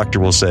and your doctor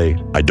will say,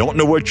 I don't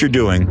know what you're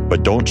doing,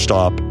 but don't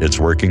stop. It's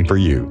working for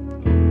you.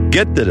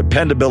 Get the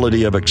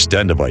dependability of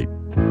Extendivite.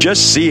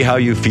 Just see how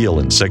you feel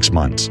in 6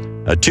 months.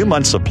 A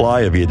 2-month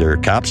supply of either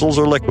capsules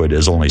or liquid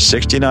is only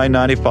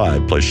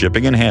 $69.95 plus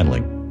shipping and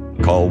handling.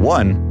 Call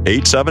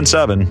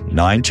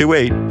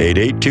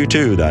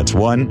 1-877-928-8822. That's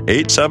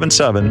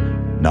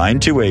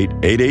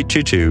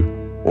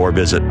 1-877-928-8822 or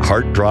visit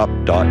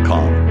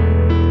heartdrop.com.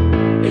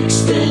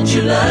 Extend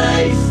your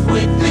life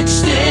with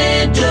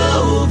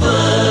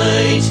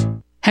Extendovite.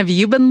 Have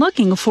you been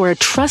looking for a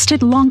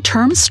trusted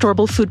long-term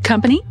storable food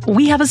company?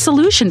 We have a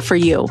solution for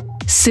you.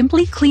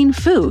 Simply Clean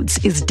Foods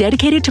is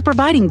dedicated to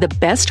providing the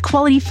best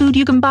quality food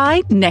you can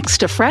buy next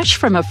to fresh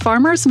from a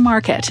farmer's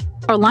market.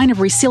 Our line of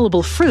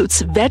resealable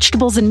fruits,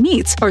 vegetables, and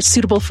meats are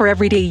suitable for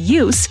everyday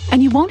use,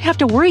 and you won't have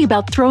to worry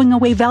about throwing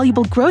away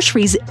valuable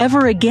groceries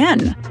ever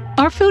again.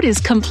 Our food is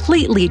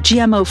completely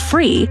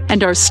GMO-free,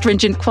 and our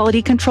stringent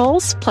quality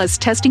controls, plus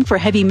testing for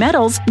heavy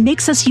metals,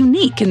 makes us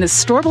unique in the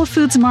storable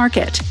foods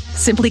market.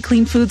 Simply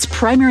Clean Foods'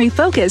 primary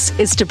focus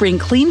is to bring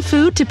clean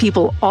food to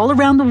people all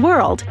around the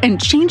world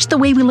and change the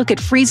way we look at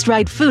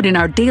freeze-dried food in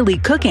our daily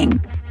cooking.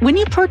 When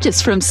you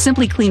purchase from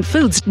Simply Clean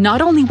Foods,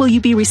 not only will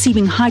you be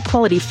receiving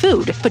high-quality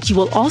food, but you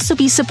will also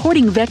be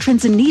supporting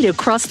veterans in need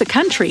across the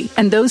country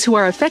and those who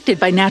are affected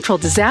by natural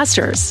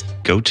disasters.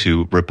 Go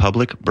to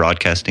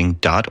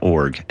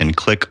republicbroadcasting.org and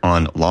click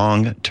on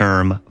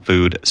long-term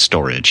food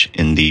storage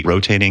in the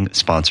rotating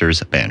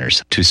sponsors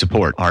banners to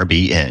support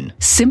RBN.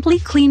 Simply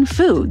Clean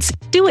Foods.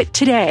 Do it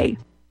today.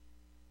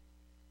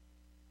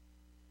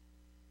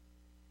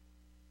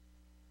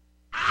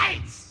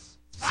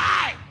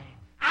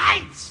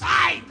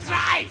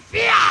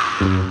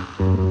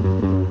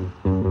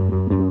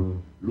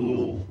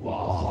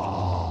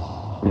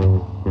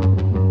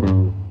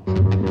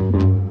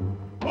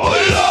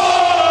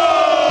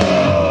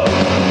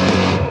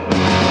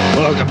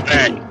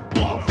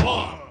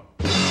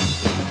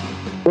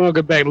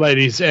 Welcome back,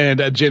 ladies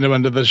and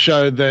gentlemen, to the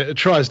show that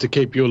tries to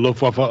keep your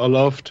Luftwaffe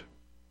aloft.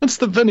 It's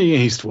the Vinny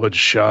Eastwood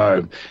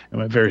Show, and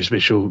my very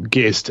special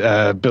guest,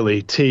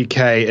 Billy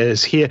TK,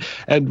 is here,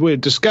 and we're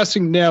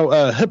discussing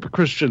now hip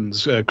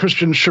Christians,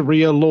 Christian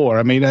Sharia law.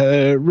 I mean,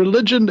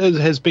 religion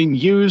has been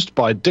used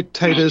by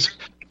dictators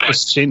for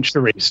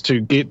centuries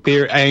to get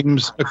their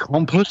aims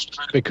accomplished,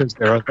 because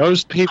there are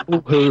those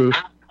people who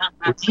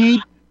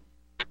read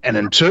and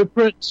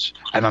interpret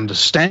and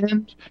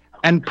understand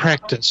and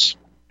practice,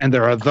 and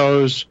there are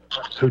those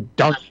who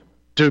don't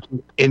do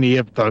any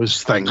of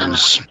those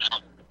things.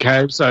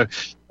 Okay, so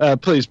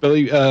please,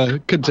 Billy,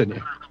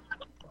 continue.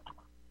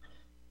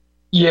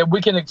 Yeah,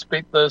 we can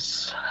expect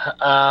this.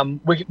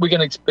 We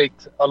can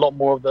expect a lot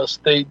more of this.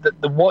 The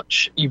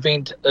Watch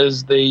event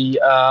is the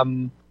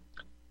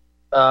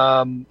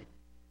Watch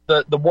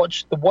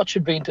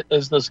event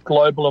is this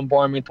global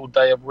environmental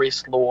day of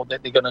rest law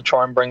that they're going to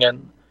try and bring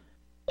in,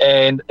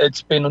 and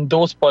it's been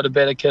endorsed by the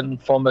Vatican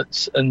from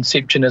its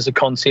inception as a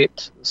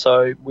concept.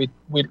 So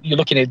you're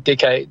looking at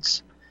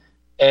decades,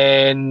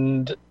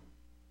 and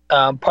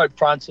Pope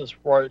Francis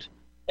wrote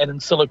an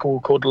encyclical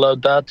called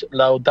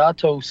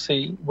Laudato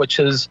Si, which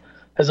is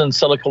his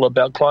encyclical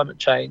about climate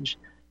change,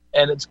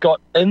 and it's got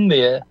in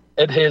there.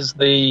 It has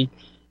a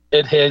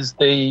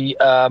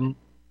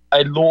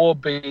law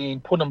being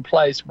put in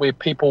place where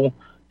people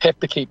have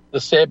to keep the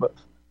Sabbath.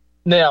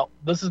 Now,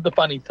 this is the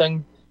funny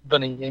thing.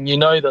 Vinny, and you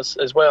know this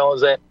as well,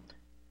 is that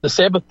the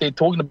Sabbath they're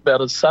talking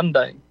about is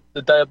Sunday,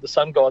 the day of the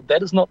sun god.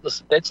 That's not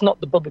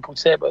the biblical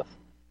Sabbath.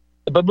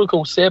 The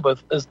biblical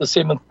Sabbath is the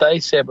seventh day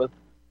Sabbath,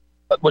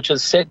 which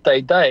is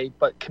Saturday day,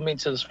 but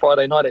commences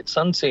Friday night at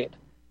sunset.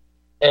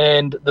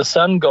 And the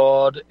sun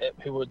god,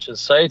 which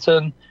is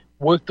Satan,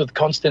 worked with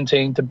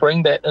Constantine to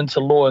bring that into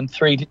law in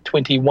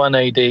 321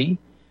 AD,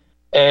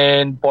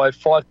 and by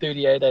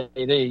 538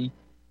 AD,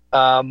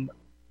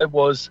 it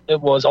was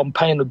on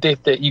pain of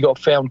death that you got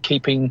found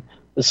keeping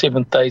the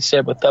seventh day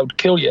Sabbath. They would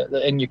kill you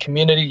in your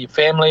community, your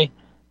family.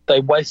 They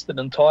wasted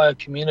entire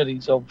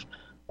communities of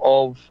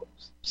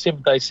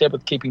seventh day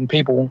Sabbath keeping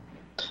people.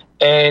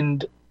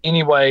 And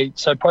anyway,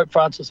 so Pope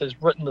Francis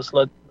has written this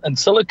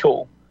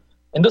encyclical,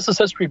 and this is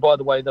history, by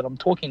the way, that I'm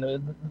talking.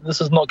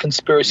 This is not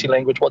conspiracy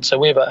language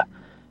whatsoever.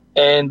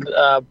 And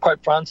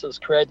Pope Francis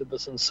created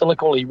this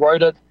encyclical. He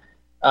wrote it.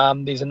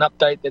 There's an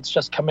update that's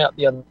just come out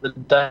the other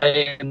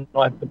day, and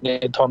I haven't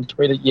had time to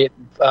read it yet,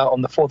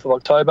 on the 4th of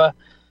October.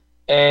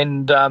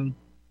 And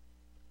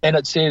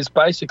it says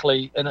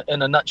basically,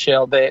 in a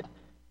nutshell, that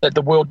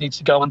the world needs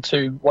to go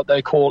into what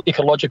they call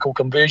ecological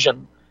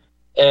conversion.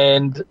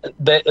 And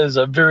that is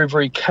a very,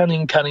 very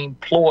cunning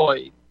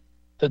ploy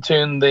to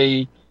turn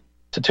the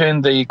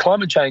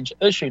climate change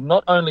issue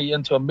not only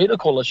into a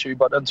medical issue,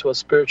 but into a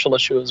spiritual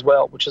issue as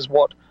well, which is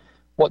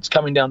what's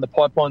coming down the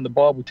pipeline. The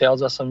Bible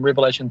tells us in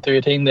Revelation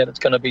 13 that it's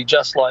going to be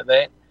just like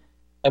that.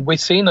 And we've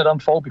seen it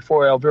unfold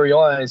before our very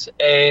eyes.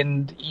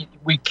 And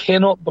we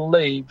cannot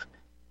believe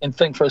and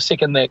think for a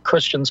second that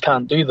Christians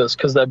can't do this,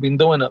 because they've been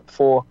doing it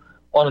for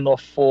on and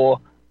off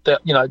for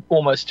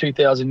almost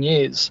 2,000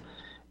 years.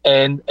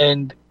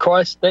 And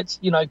Christ, that's,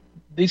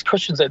 these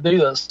Christians that do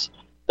this,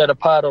 that are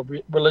part of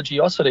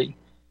religiosity,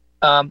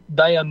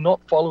 they are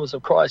not followers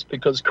of Christ,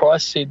 because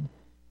Christ said,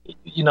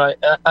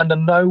 under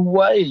no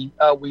way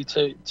are we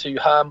to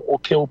harm or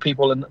kill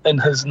people in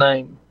his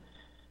name.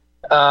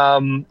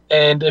 And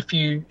if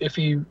you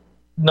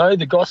know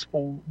the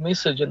gospel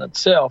message in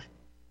itself,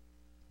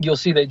 you'll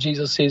see that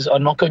Jesus says, I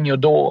knock on your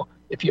door.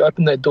 If you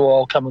open that door,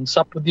 I'll come and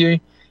sup with you,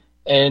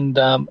 and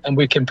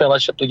we can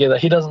fellowship together.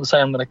 He doesn't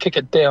say I'm going to kick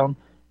it down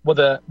with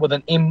an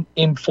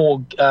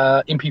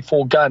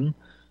MP4 gun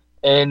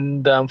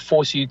and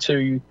force you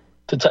to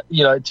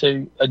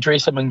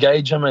address him,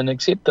 engage him, and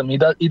accept him. He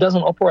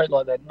doesn't operate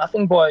like that.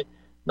 Nothing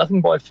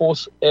by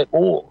force at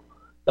all.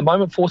 The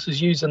moment force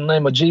is used in the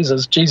name of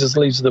Jesus, Jesus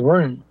leaves the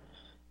room.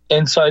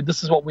 And so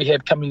this is what we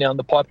have coming down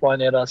the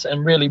pipeline at us.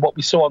 And really what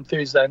we saw on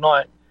Thursday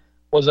night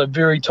was a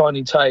very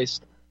tiny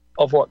taste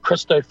of what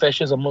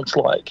Christo-fascism looks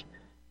like.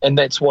 And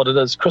that's what it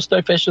is.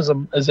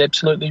 Christo-fascism is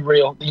absolutely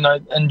real.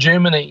 In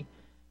Germany,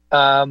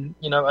 a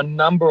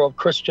number of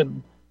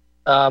Christian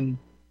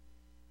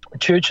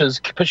churches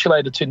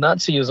capitulated to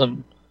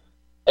Nazism,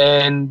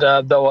 and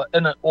they were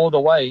in it all the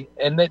way.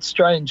 And that's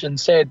strange and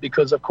sad,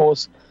 because, of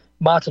course,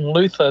 Martin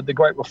Luther, the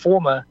great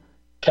reformer,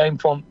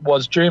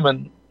 was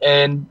German,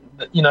 and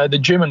the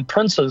German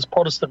princes,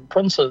 Protestant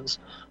princes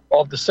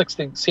of the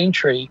 16th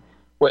century,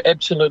 were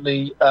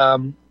absolutely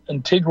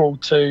integral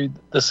to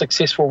the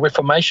successful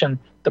Reformation,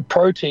 the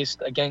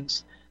protest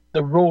against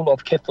the rule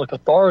of Catholic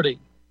authority.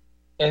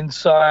 And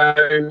so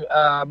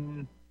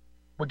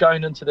we're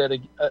going into that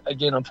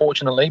again,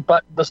 unfortunately.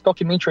 But this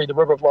documentary, The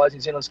River of Lies,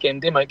 New Zealand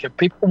Scandemic, if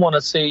people want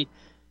to see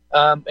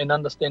and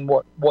understand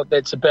what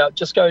that's about,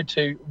 just go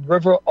to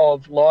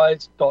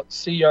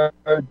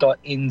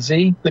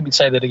riveroflies.co.nz. Let me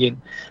say that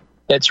again.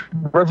 That's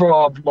River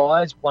of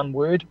Lies, one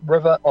word,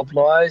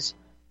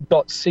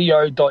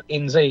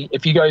 riveroflies.co.nz.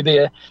 If you go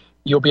there,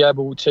 you'll be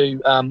able to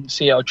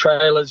see our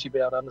trailers. You'll be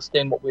able to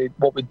understand what we're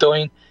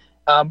doing.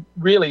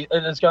 Really,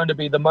 it is going to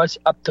be the most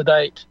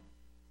up-to-date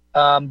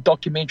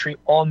documentary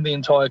on the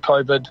entire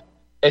COVID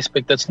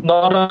aspect. That's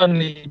not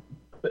only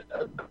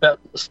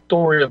about the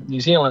story of New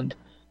Zealand.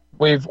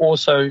 We've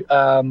also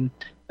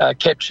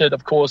captured,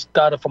 of course,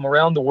 data from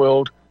around the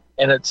world,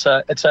 and it's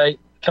a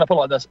can I put it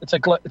like this? It's a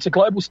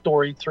global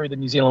story through the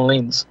New Zealand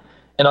lens,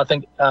 and I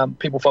think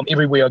people from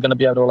everywhere are going to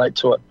be able to relate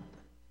to it.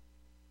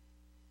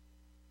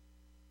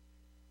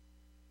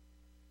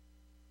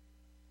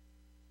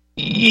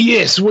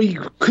 Yes, we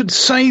could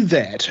say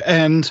that.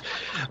 And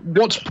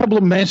what's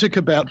problematic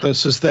about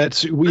this is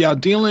that we are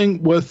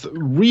dealing with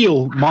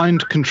real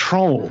mind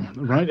control,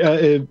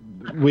 right?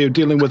 We're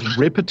dealing with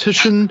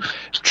repetition,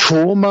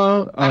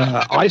 trauma,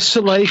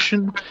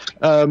 isolation.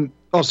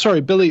 Oh,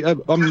 sorry, Billy,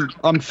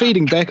 I'm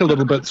feeding back a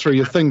little bit through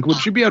your thing.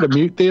 Would you be able to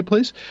mute there,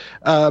 please?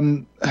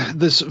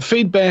 This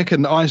feedback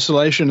and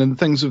isolation and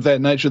things of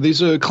that nature,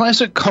 these are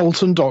classic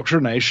cult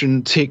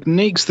indoctrination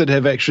techniques that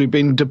have actually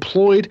been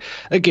deployed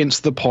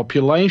against the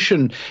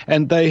population,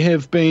 and they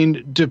have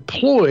been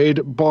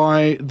deployed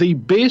by the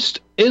best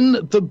in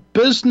the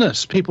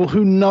business, people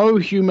who know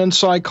human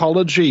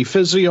psychology,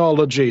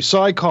 physiology,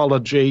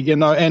 psychology,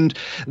 and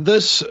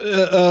this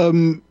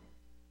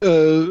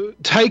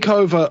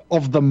takeover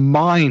of the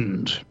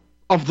mind,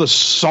 of the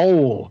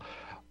soul,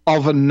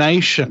 of a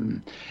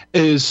nation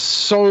is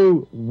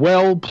so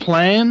well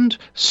planned,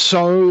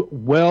 so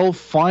well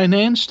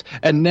financed,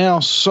 and now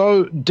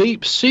so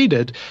deep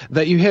seated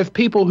that you have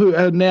people who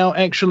are now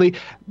actually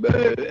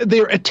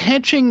they're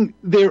attaching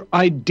their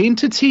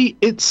identity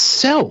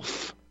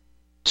itself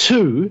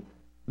to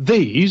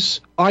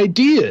these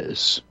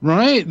ideas,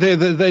 right?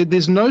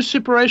 There's no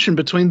separation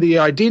between the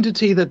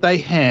identity that they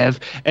have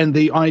and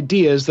the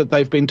ideas that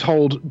they've been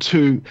told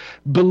to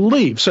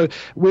believe. So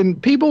when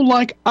people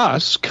like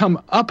us come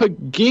up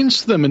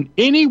against them in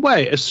any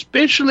way,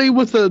 especially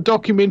with a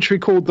documentary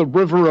called The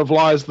River of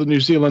Lies, the New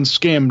Zealand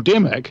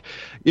Scamdemic,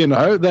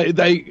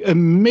 they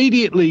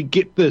immediately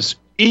get this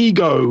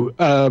ego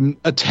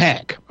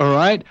attack, all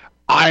right?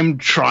 I'm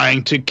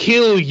trying to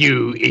kill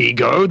you,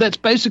 ego. That's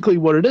basically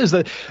what it is.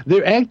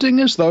 They're acting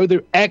as though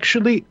they're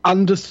actually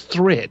under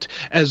threat,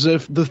 as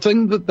if the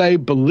thing that they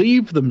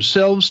believe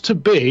themselves to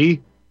be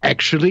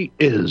actually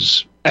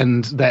is,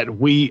 and that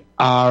we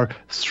are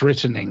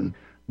threatening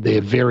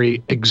their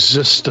very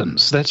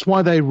existence. That's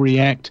why they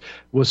react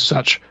with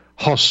such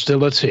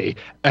hostility,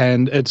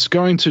 and it's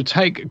going to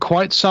take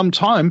quite some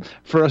time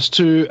for us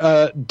to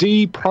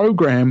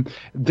deprogram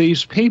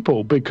these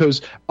people,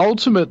 because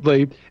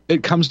ultimately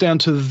it comes down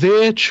to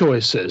their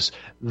choices.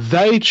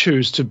 They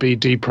choose to be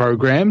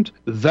deprogrammed,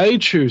 they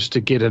choose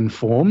to get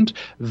informed,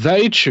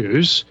 they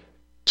choose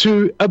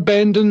to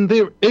abandon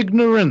their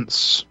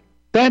ignorance.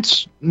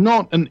 That's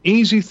not an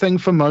easy thing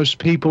for most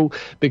people,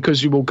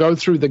 because you will go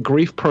through the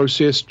grief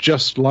process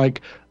just like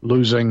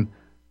losing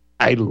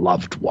a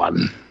loved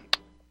one.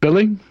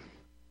 Billy?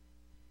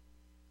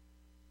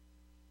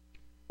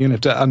 You're going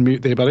to have to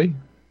unmute there, buddy.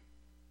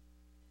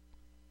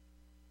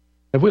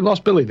 Have we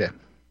lost Billy there?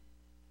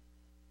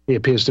 He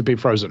appears to be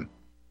frozen.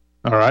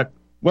 All right.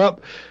 Well,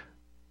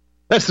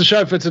 that's the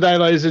show for today,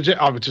 ladies and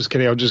gentlemen. I'm just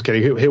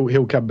kidding.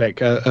 He'll come back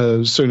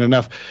soon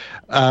enough.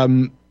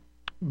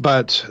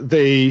 But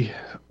the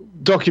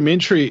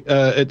documentary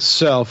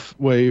itself,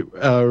 we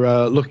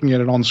are looking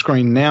at it on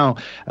screen now.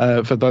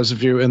 For those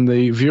of you in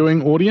the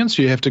viewing audience,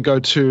 you have to go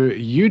to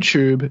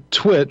YouTube,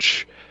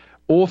 Twitch,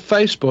 or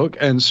Facebook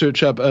and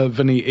search up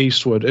Vinny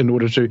Eastwood in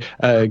order to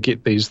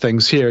get these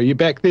things here. Are you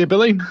back there,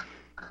 Billy?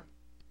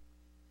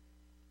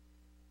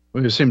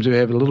 We seem to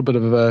have a little bit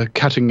of a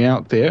cutting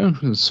out there.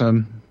 It's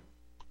a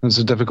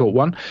difficult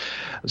one.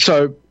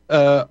 So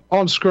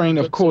on screen,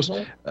 of course.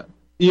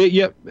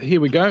 Here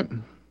we go.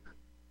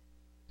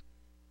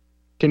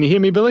 Can you hear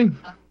me, Billy?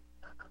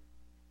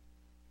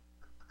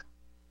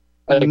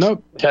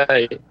 Nope.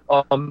 Okay,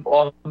 I'm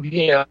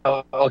here.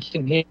 I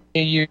can hear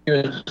you.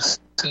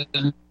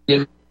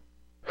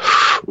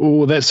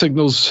 Oh, that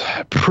signal's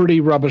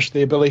pretty rubbish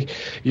there, Billy.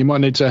 You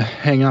might need to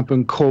hang up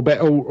and call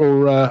back.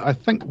 Or I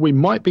think we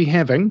might be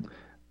having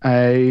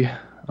a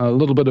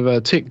little bit of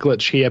a tech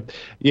glitch here.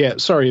 Yeah,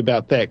 sorry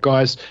about that,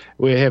 guys.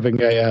 We're having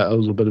a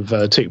little bit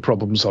of tech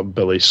problems on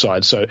Billy's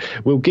side. So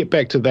we'll get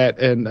back to that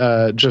in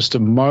just a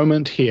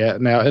moment here.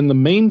 Now, in the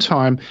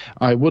meantime,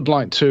 I would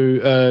like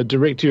to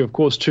direct you, of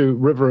course, to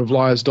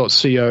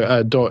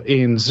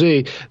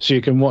riveroflies.co.nz so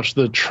you can watch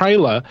the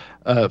trailer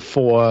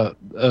for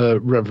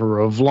River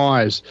of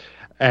Lies.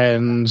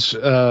 And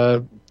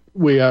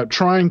we are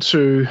trying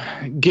to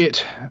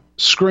get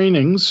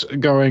screenings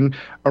going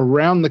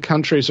around the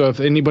country. So if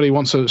anybody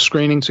wants a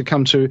screening to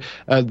come to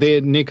their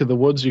neck of the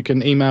woods, you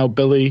can email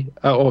Barbara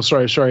at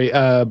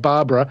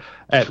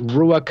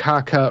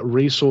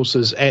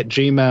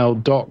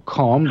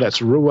ruakakaresources@gmail.com. That's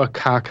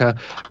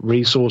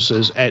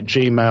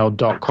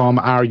ruakakaresources@gmail.com.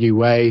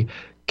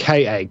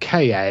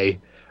 RUAKAKA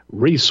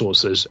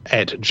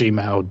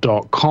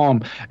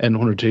resources@gmail.com in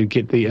order to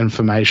get the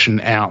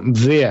information out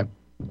there.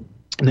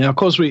 Now, of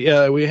course,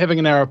 we're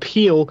having our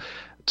appeal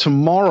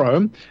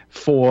tomorrow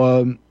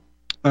for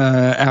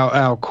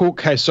our court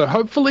case. So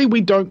hopefully we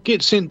don't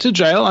get sent to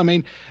jail. I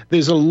mean,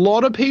 there's a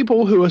lot of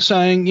people who are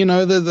saying,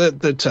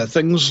 that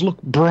things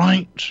look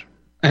bright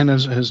and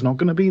it's not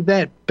going to be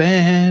that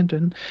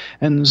bad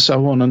and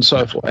so on and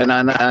so forth. And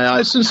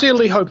I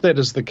sincerely hope that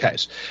is the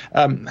case.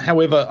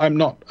 However, I'm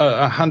not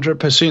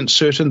 100%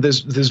 certain.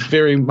 There's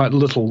very much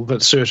little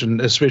that's certain,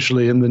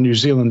 especially in the New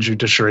Zealand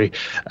judiciary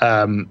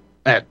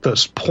at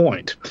this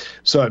point.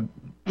 So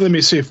let me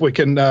see if we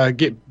can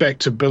get back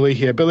to Billy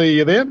here. Billy, are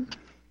you there?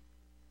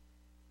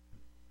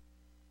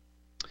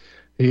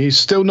 He's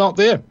still not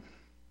there.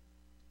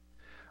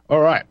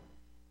 All right.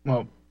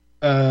 Well,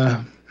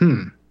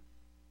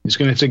 he's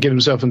going to have to get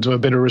himself into a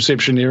better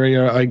reception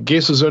area. I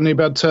guess there's only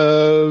about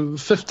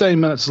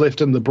 15 minutes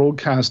left in the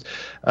broadcast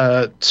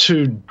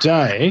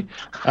today.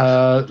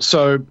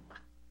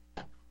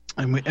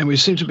 And we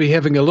seem to be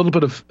having a little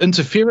bit of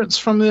interference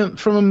from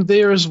him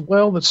there as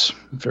well. That's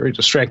very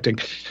distracting.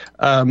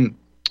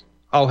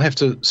 I'll have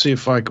to see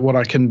what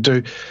I can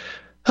do.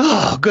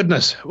 Oh,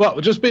 goodness. Well,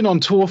 we've just been on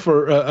tour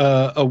for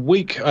a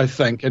week, I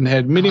think, and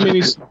had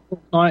many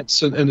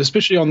nights, and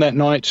especially on that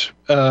night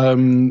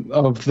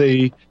of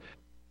the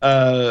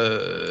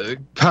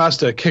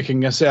pastor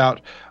kicking us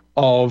out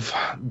of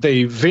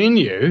the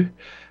venue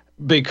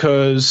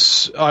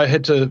because I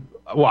had to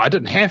well, I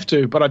didn't have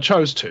to, but I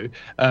chose to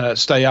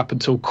stay up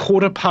until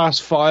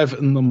 5:15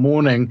 in the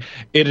morning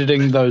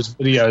editing those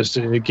videos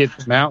to get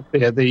them out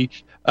there. The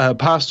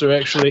pastor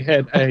actually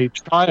had a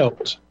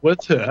child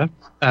with her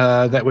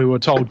that we were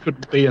told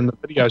couldn't be in the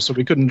video, so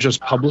we couldn't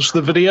just publish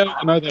the video.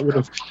 I know that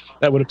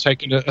would have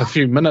taken a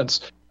few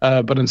minutes,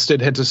 but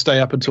instead had to stay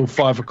up until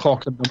 5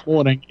 o'clock in the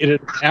morning,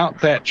 edit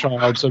out that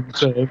child to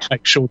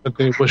make sure that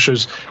their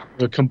wishes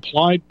were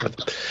complied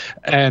with.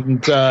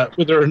 And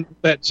whether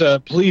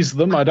that pleased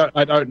them, I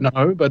don't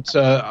know, but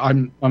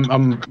I'm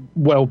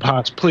well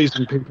past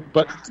pleasing people.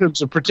 But in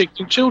terms of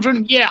protecting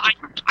children, yeah,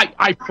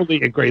 I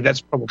fully agree.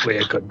 That's probably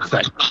a good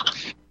thing.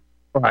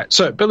 All right,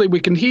 so Billy, we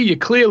can hear you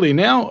clearly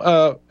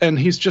now, and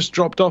he's just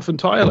dropped off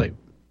entirely.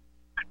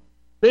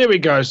 There he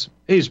goes.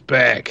 He's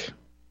back.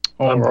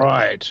 All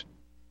right.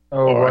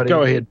 All right,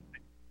 go ahead.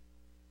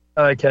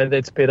 Okay,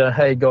 that's better.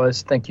 Hey,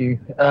 guys, thank you.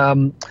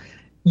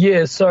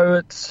 Yeah, so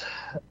it's,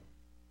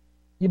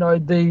 you know,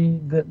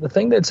 the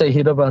thing that's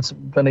ahead of us,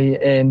 Vinny,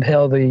 and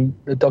how the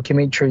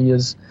documentary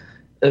is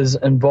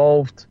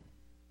involved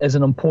as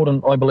an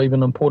important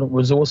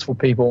resource for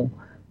people,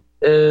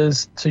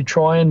 is to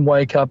try and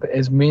wake up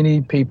as many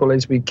people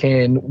as we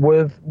can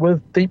with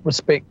deep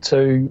respect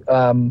to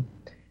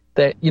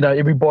that, you know,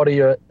 everybody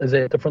is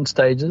at different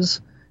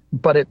stages,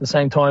 but at the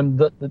same time,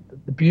 the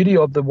beauty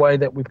of the way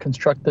that we've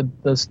constructed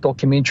this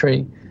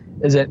documentary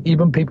is that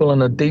even people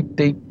in a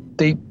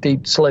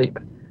deep sleep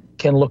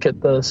can look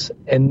at this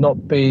and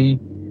not be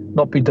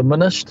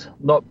diminished,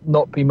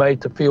 not be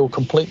made to feel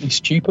completely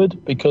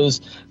stupid, because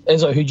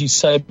as I heard you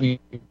say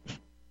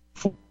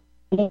before,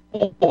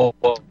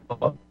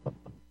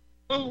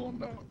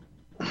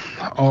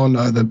 oh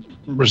no, the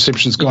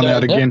reception's gone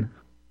out again.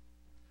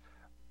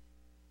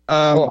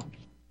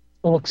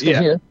 Looks good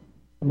here.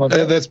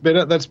 That's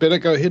better.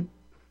 Go ahead.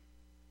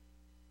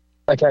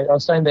 Okay, I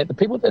was saying that the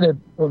people that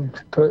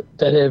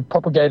have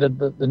propagated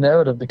the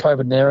narrative, the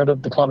COVID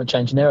narrative, the climate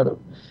change narrative,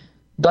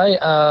 they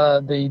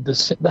are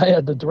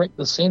the direct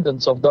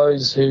descendants of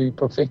those who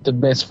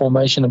perfected mass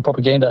formation and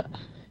propaganda.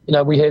 You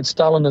know, we had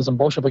Stalinism,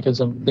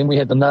 Bolshevikism, then we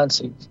had the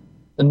Nazis.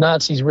 The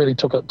Nazis really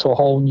took it to a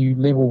whole new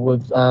level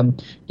with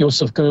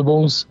Joseph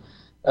Goebbels,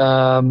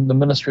 the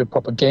Ministry of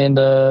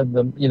Propaganda.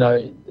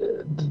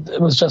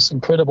 It was just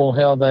incredible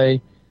how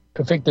they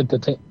perfected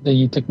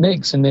the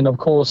techniques. And then, of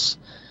course,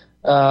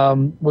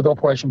 with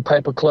Operation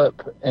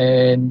Paperclip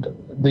and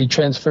the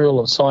transferal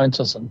of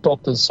scientists and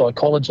doctors,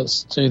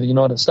 psychologists to the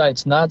United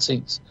States,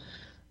 Nazis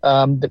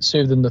that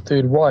served in the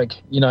Third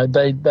Reich, you know,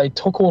 they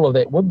took all of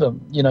that with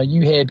them. You know,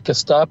 you had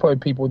Gestapo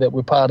people that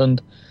were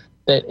pardoned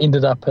that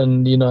ended up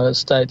in the United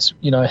States,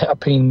 you know,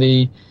 helping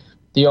the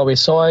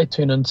OSI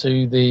turn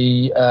into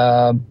the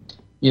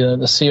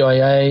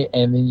CIA,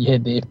 and then you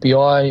had the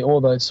FBI,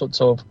 all those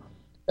sorts of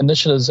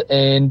initiatives.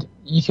 And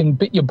you can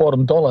bet your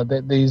bottom dollar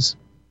that these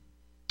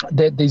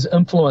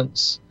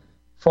influence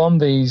from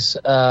these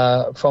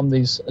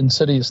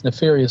insidious,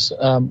 nefarious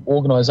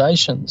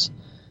organizations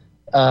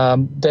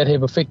that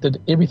have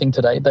affected everything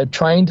today. They've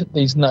trained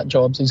these nut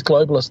jobs, these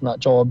globalist nut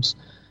jobs,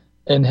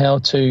 in how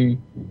to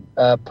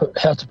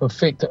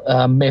perfect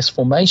mass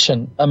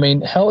formation. I mean,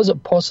 how is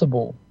it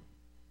possible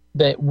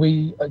that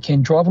we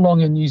can drive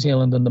along in New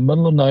Zealand in the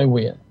middle of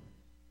nowhere,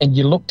 and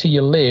you look to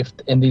your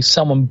left and there's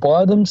someone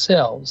by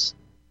themselves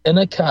in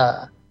a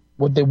car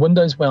with their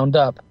windows wound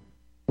up,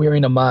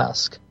 wearing a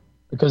mask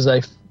because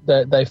they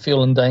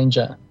feel in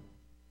danger?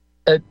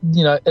 It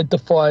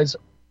defies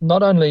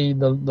not only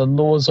the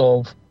laws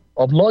of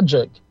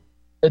logic,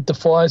 it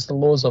defies the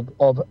laws of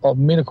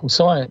medical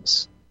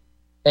science,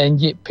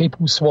 and yet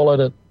people swallowed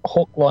it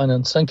hook, line,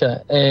 and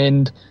sinker.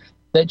 And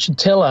that should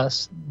tell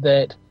us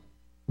that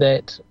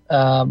the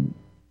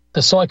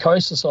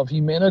psychosis of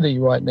humanity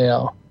right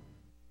now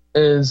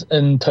is,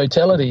 in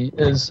totality,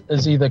 is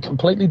either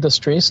completely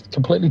distressed,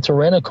 completely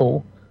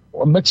tyrannical,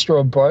 or a mixture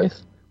of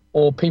both,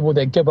 or people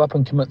that give up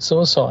and commit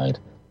suicide.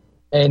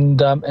 And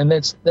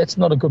that's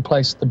not a good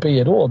place to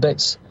be at all.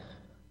 That's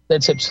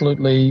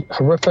absolutely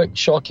horrific,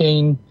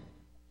 shocking.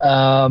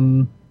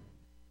 Because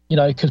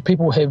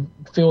people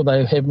feel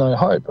they have no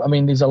hope. I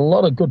mean, there's a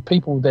lot of good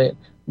people that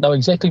know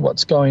exactly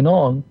what's going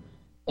on,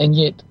 and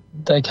yet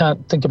they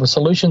can't think of a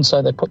solution,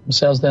 so they put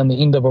themselves down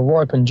the end of a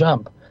rope and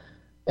jump.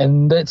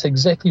 And that's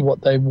exactly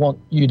what they want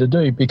you to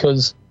do,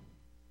 because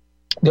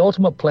the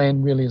ultimate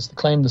plan really is to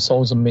claim the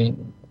souls of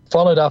men.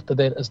 Followed after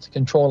that is to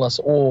control us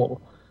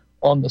all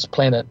on this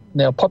planet.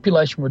 Now,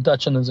 population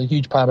reduction is a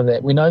huge part of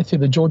that. We know through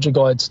the Georgia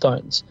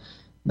Guidestones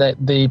that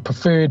the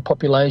preferred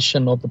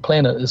population of the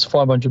planet is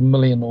 500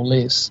 million or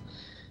less.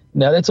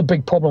 Now, that's a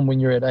big problem when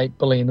you're at 8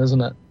 billion,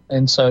 isn't it?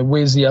 And so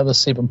where's the other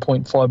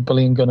 7.5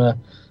 billion going to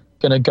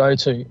go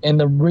to? And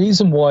the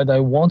reason why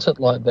they want it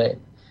like that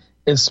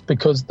is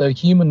because the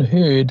human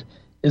herd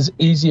is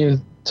easier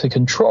to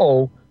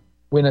control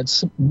when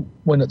it's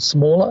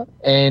smaller,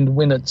 and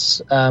when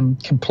it's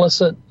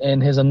complicit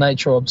and has a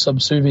nature of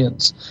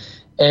subservience.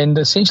 And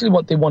essentially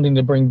what they're wanting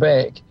to bring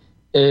back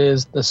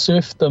is the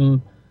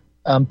serfdom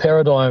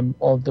paradigm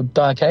of the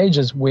Dark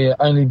Ages, where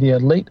only the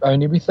elite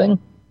own everything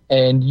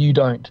and you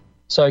don't.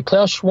 So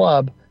Klaus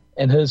Schwab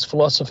and his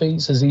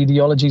philosophies, his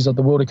ideologies of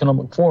the World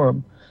Economic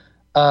Forum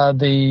are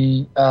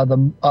the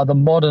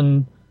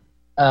modern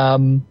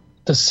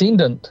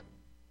descendant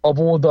of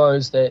all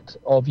those that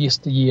of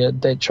yesteryear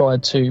that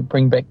tried to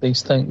bring back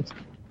these things,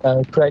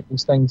 create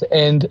these things.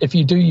 And if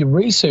you do your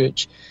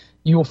research,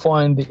 you will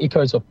find the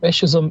echoes of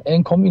fascism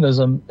and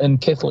communism in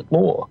Catholic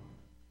law.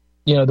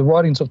 You know, the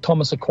writings of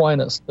Thomas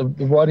Aquinas, the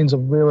writings of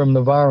Rerum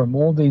Novarum,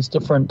 all these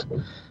different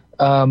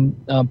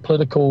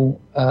political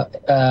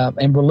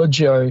and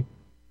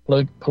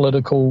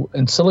political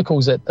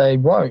encyclicals that they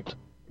wrote.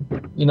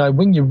 You know,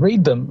 when you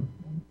read them,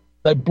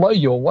 they blow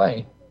you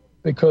away,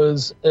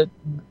 because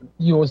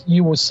you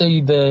will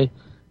see the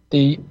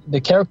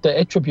character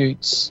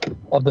attributes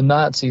of the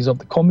Nazis, of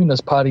the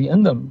Communist Party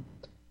in them.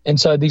 And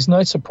so there's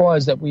no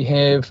surprise that we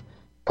have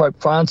Pope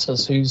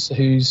Francis, who's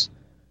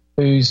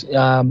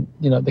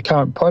the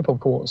current Pope,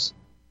 of course,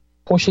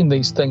 pushing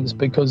these things,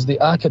 because the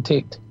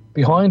architect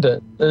behind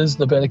it is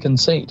the Vatican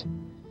seat.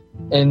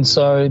 And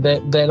so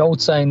that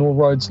old saying, all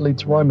roads lead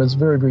to Rome, is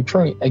very, very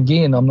true.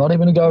 Again, I'm not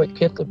even going to go at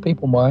Catholic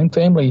people. My own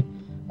family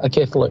are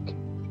Catholic.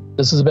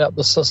 This is about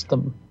the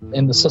system,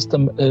 and the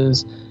system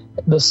is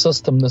this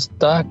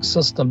dark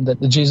system that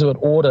the Jesuit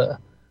order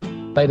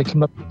made a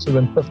commitment to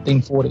in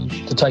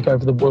 1540 to take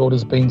over the world,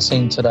 as being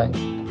seen today.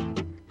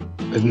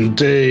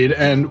 Indeed,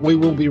 and we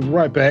will be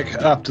right back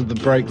after the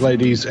break,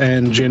 ladies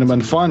and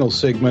gentlemen. Final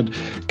segment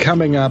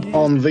coming up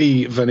on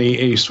the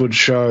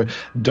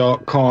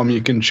VinnyEastwoodShow.com.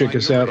 You can check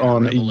us out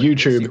on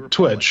YouTube,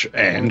 Twitch,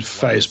 and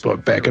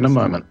Facebook. Back in a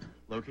moment.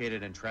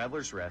 Located in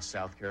Travelers Rest,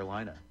 South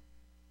Carolina.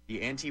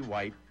 The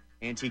anti-white,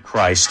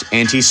 anti-Christ,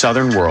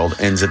 anti-Southern world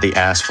ends at the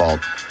asphalt.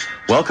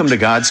 Welcome to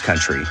God's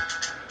country.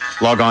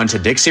 Log on to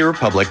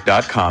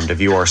DixieRepublic.com to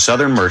view our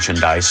Southern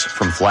merchandise,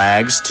 from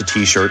flags to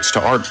T-shirts to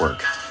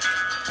artwork.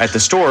 At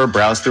the store,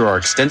 browse through our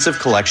extensive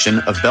collection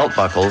of belt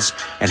buckles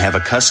and have a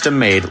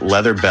custom-made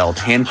leather belt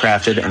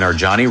handcrafted in our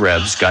Johnny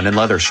Rebs Gun and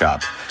Leather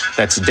Shop.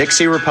 That's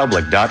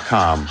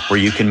DixieRepublic.com, where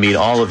you can meet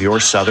all of your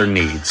Southern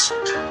needs.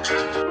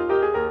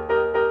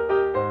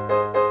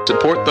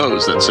 Support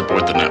those that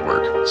support the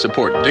network.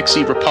 Support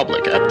Dixie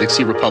Republic at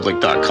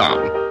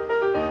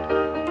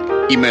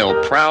DixieRepublic.com. Email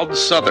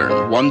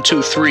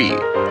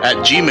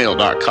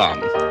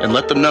ProudSouthern123@gmail.com and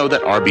let them know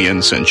that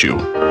RBN sent you.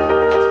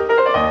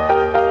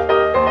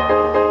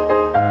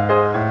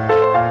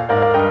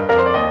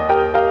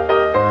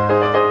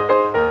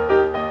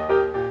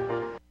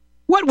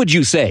 What would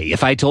you say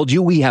if I told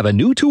you we have a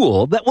new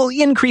tool that will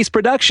increase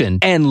production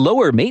and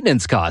lower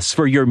maintenance costs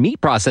for your meat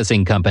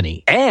processing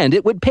company, and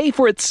it would pay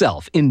for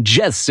itself in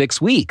just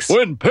 6 weeks?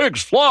 When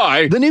pigs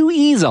fly! The new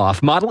Ease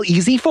Off Model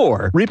Easy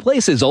 4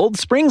 replaces old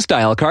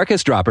spring-style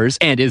carcass droppers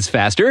and is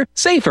faster,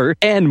 safer,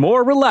 and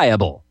more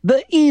reliable.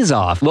 The Ease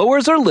Off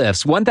lowers or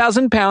lifts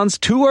 1,000 pounds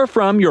to or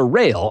from your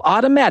rail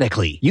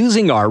automatically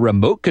using our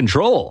remote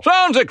control.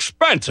 Sounds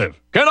expensive.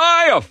 Can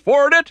I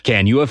afford it?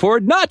 Can you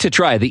afford not to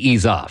try the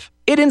Ease Off?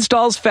 It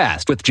installs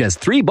fast with just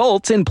 3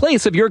 bolts in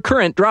place of your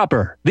current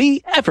dropper.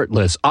 The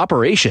effortless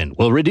operation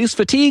will reduce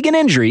fatigue and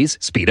injuries,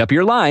 speed up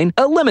your line,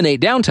 eliminate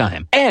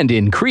downtime, and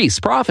increase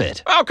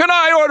profit. How can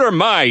I order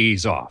my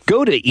Ease Off?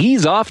 Go to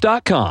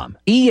easeoff.com,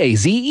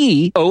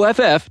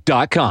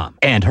 EAZEOFF.com,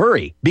 and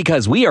hurry,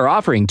 because we are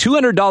offering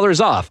 $200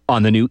 off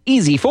on the new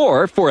Easy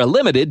 4 for a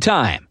limited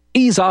time.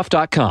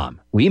 Easeoff.com.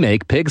 We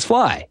make pigs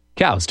fly.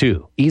 Cows,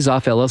 too. Ease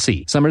Off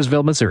LLC,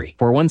 Summersville, Missouri,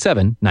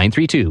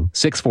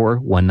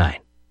 417-932-6419.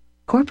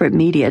 Corporate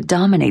media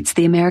dominates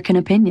the American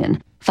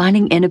opinion.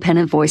 Finding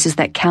independent voices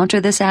that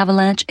counter this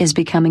avalanche is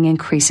becoming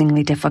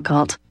increasingly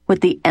difficult.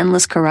 With the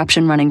endless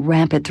corruption running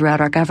rampant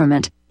throughout our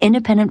government,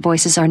 independent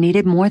voices are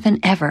needed more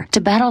than ever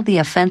to battle the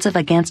offensive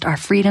against our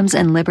freedoms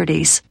and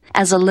liberties.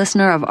 As a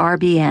listener of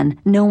RBN,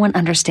 no one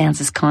understands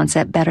this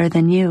concept better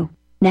than you.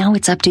 Now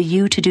it's up to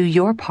you to do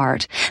your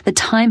part. The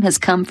time has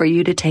come for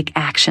you to take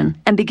action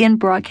and begin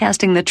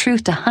broadcasting the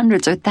truth to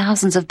hundreds or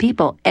thousands of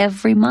people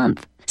every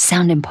month.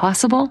 Sound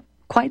impossible?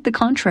 Quite the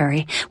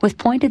contrary. With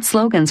pointed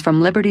slogans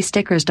from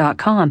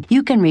LibertyStickers.com,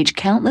 you can reach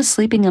countless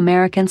sleeping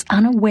Americans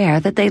unaware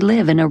that they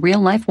live in a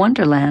real-life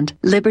wonderland.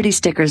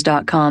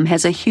 LibertyStickers.com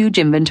has a huge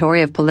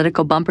inventory of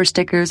political bumper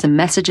stickers and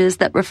messages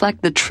that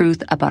reflect the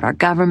truth about our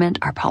government,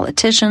 our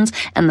politicians,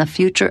 and the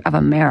future of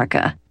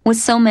America. With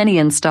so many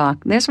in stock,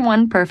 there's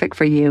one perfect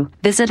for you.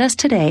 Visit us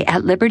today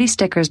at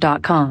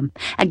LibertyStickers.com.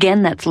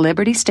 Again, that's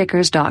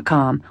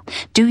LibertyStickers.com.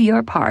 Do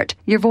your part.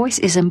 Your voice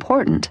is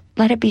important.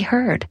 Let it be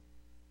heard.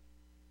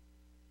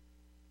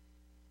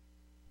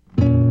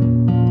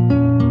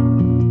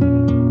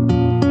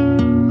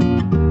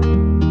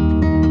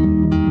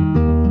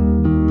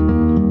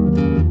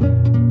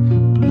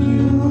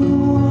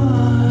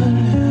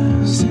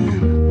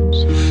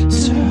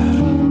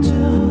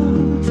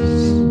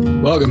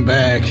 Welcome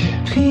back.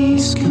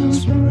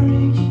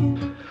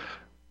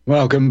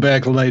 Welcome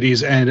back,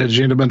 ladies and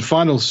gentlemen.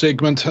 Final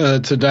segment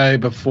today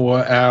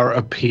before our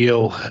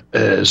appeal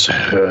is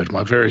heard.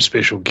 My very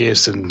special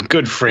guest and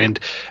good friend,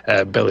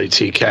 Billy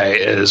TK,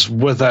 is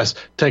with us,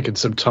 taking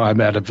some time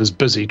out of his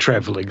busy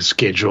traveling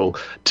schedule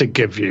to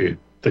give you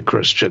the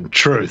Christian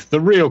truth, the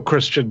real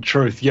Christian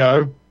truth,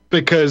 yo.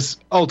 Because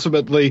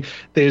ultimately,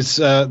 there's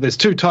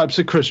two types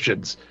of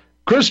Christians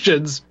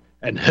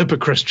and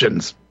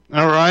hypocristians.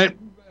 All right.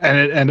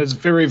 And it's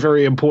very,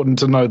 very important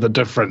to know the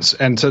difference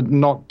and to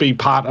not be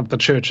part of the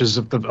churches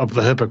of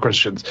the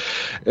hypocristians.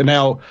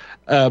 Now,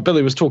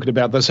 Billy was talking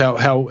about this,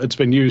 how it's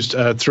been used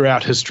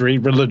throughout history,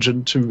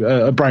 religion, to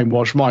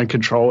brainwash, mind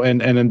control,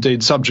 and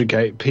indeed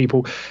subjugate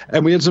people.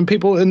 And we had some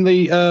people in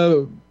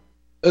the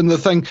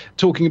thing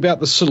talking about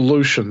the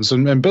solutions,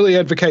 and Billy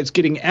advocates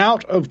getting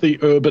out of the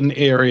urban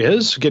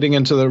areas, getting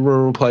into the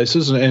rural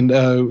places, and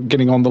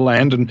getting on the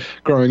land and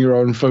growing your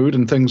own food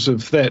and things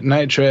of that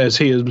nature, as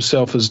he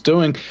himself is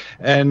doing,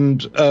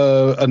 and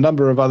a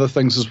number of other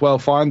things as well.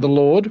 Find the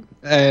Lord.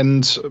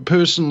 And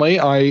personally,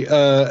 I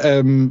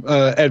am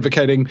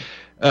advocating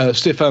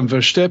Stefan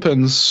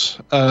Verstappen's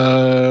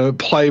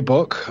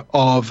playbook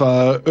of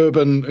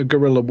urban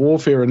guerrilla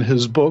warfare in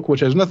his book, which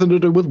has nothing to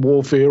do with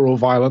warfare or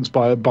violence,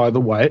 by the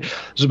way.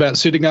 It's about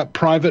setting up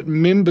private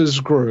members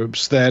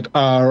groups that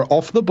are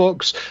off the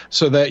books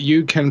so that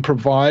you can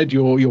provide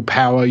your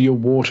power, your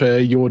water,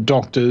 your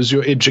doctors,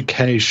 your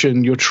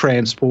education, your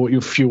transport,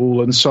 your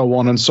fuel, and so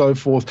on and so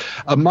forth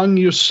among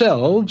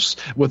yourselves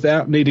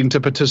without needing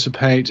to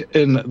participate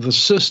in the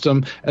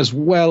system, as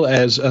well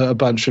as a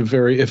bunch of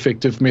very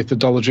effective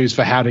methodologies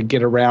for how to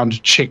get around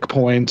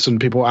checkpoints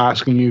and people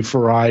asking you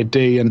for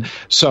ID and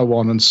so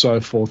on and so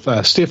forth.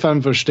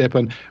 Stefan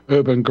Verstappen,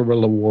 Urban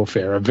Guerrilla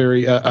Warfare, a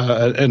very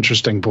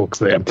interesting book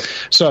there.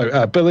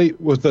 So, Billy,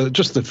 with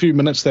just the few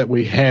minutes that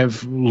we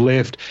have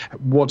left,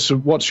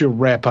 what's your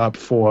wrap up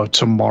for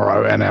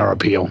tomorrow and our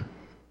appeal?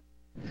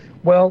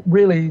 Well,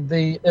 really,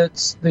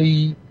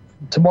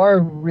 tomorrow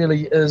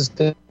really is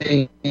the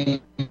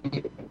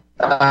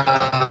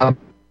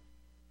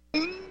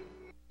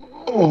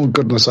oh,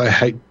 goodness, I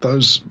hate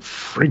those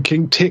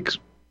freaking tech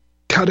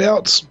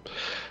cutouts.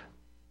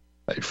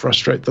 They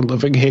frustrate the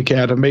living heck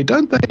out of me,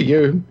 don't they?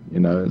 You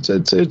know,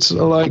 it's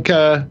like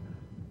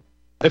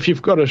if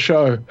you've got a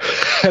show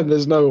and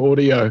there's no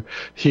audio,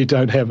 you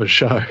don't have a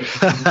show.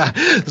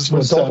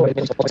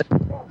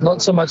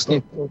 Not so much.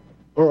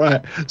 All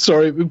right,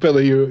 sorry,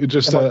 Billy, you were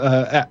just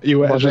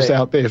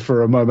out there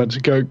for a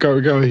moment. Go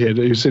ahead.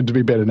 You seem to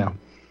be better now.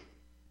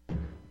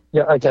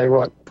 Yeah. Okay.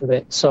 Right. For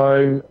that.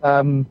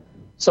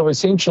 So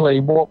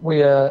essentially,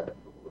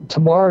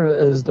 tomorrow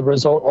is the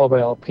result of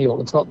our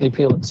appeal. It's not the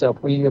appeal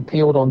itself. We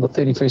appealed on the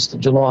 31st of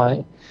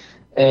July,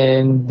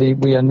 and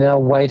we are now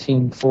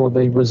waiting for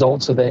the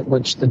results of that,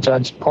 which the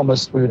judge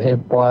promised we would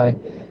have by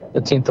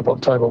the 10th of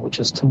October, which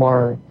is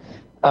tomorrow.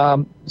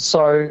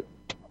 So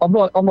I'm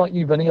like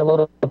you, Vinny. A lot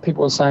of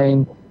people are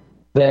saying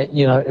that,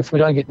 if we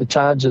don't get the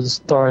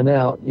charges thrown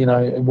out,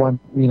 it won't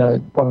be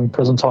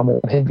prison time or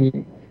what have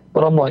you.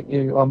 But I'm like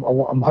you.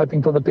 I'm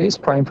hoping for the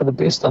best, praying for the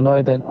best. I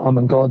know that I'm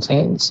in God's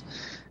hands,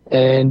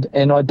 and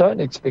I don't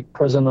expect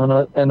prison,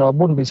 and I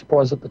wouldn't be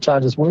surprised if the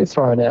charges were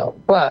thrown out.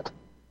 But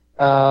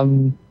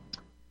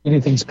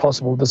anything's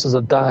possible. This is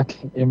a dark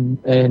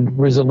and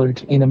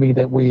resolute enemy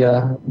that we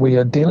are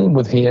dealing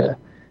with here,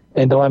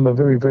 and I'm a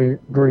very, very,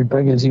 very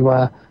big, as you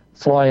are,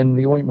 fly in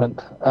the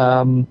ointment.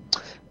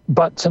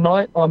 But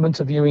tonight I'm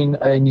interviewing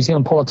a New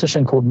Zealand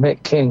politician called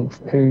Matt King,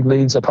 who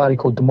leads a party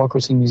called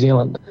Democracy New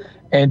Zealand.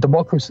 And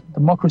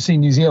Democracy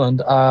New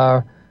Zealand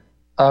are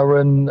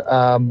in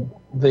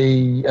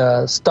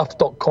the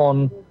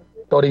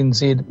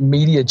stuff.com.nz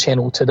media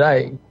channel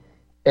today,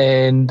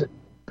 and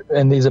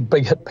there's a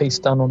big hit piece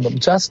done on them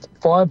just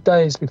 5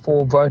 days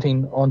before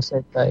voting on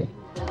Saturday,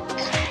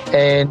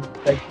 and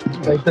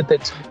they did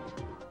that.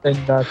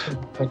 So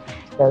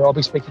I'll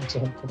be speaking to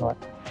him tonight.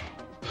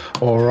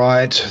 All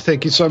right.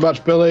 Thank you so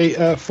much, Billy,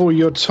 for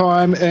your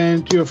time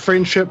and your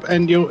friendship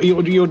and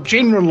your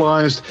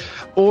generalized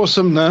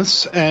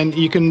awesomeness. And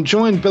you can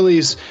join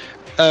Billy's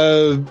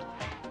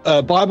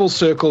Bible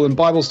Circle and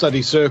Bible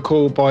Study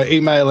Circle by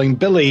emailing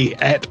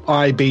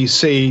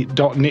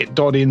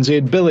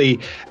billy@ibc.net.nz,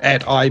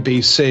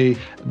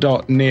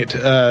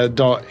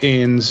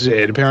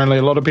 billy@ibc.net.nz. Apparently,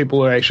 a lot of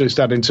people are actually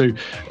starting to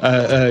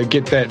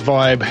get that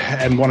vibe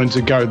and wanting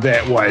to go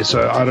that way.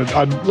 So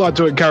I'd like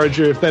to encourage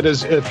you, if that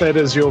is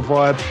your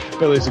vibe.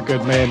 Billy's a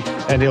good man,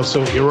 and he'll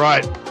sort you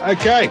right.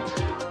 Okay.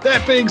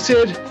 That being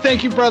said,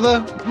 thank you,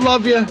 brother.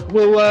 Love you.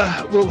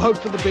 We'll hope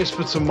for the best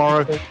for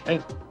tomorrow.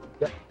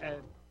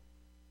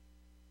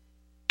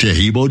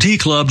 Tehibo Tea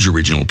Club's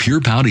original Pure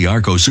Pouty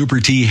Arco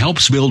Super Tea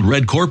helps build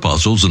red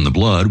corpuscles in the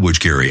blood, which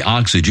carry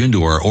oxygen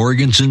to our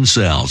organs and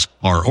cells.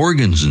 Our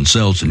organs and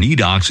cells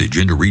need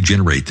oxygen to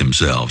regenerate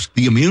themselves.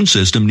 The immune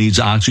system needs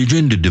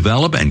oxygen to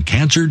develop, and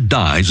cancer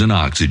dies in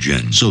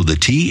oxygen. So the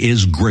tea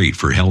is great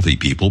for healthy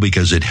people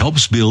because it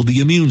helps build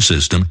the immune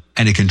system,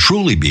 and it can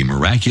truly be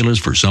miraculous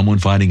for someone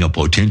fighting a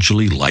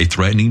potentially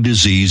life-threatening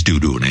disease due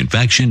to an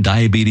infection,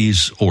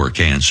 diabetes, or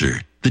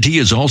cancer. The tea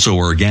is also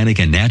organic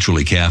and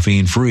naturally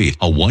caffeine-free.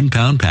 A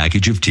 1-pound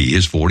package of tea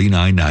is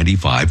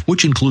 $49.95,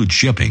 which includes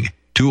shipping.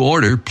 To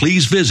order,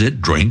 please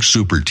visit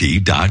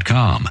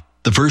drinksupertea.com.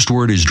 The first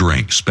word is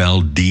drink,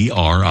 spelled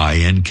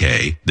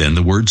D-R-I-N-K, then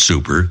the word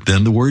super,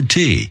 then the word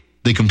tea.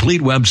 The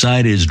complete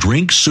website is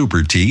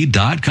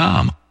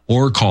drinksupertea.com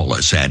or call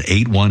us at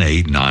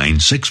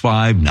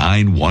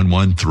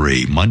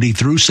 818-965-9113, Monday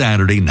through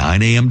Saturday,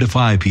 9 a.m. to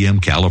 5 p.m.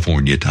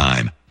 California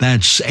time.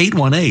 That's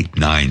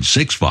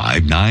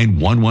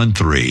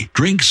 818-965-9113,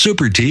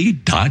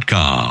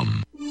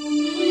 drinksupertea.com.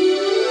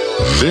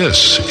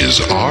 This is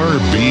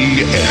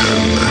RBN,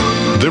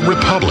 the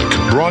Republic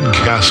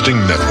Broadcasting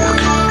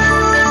Network.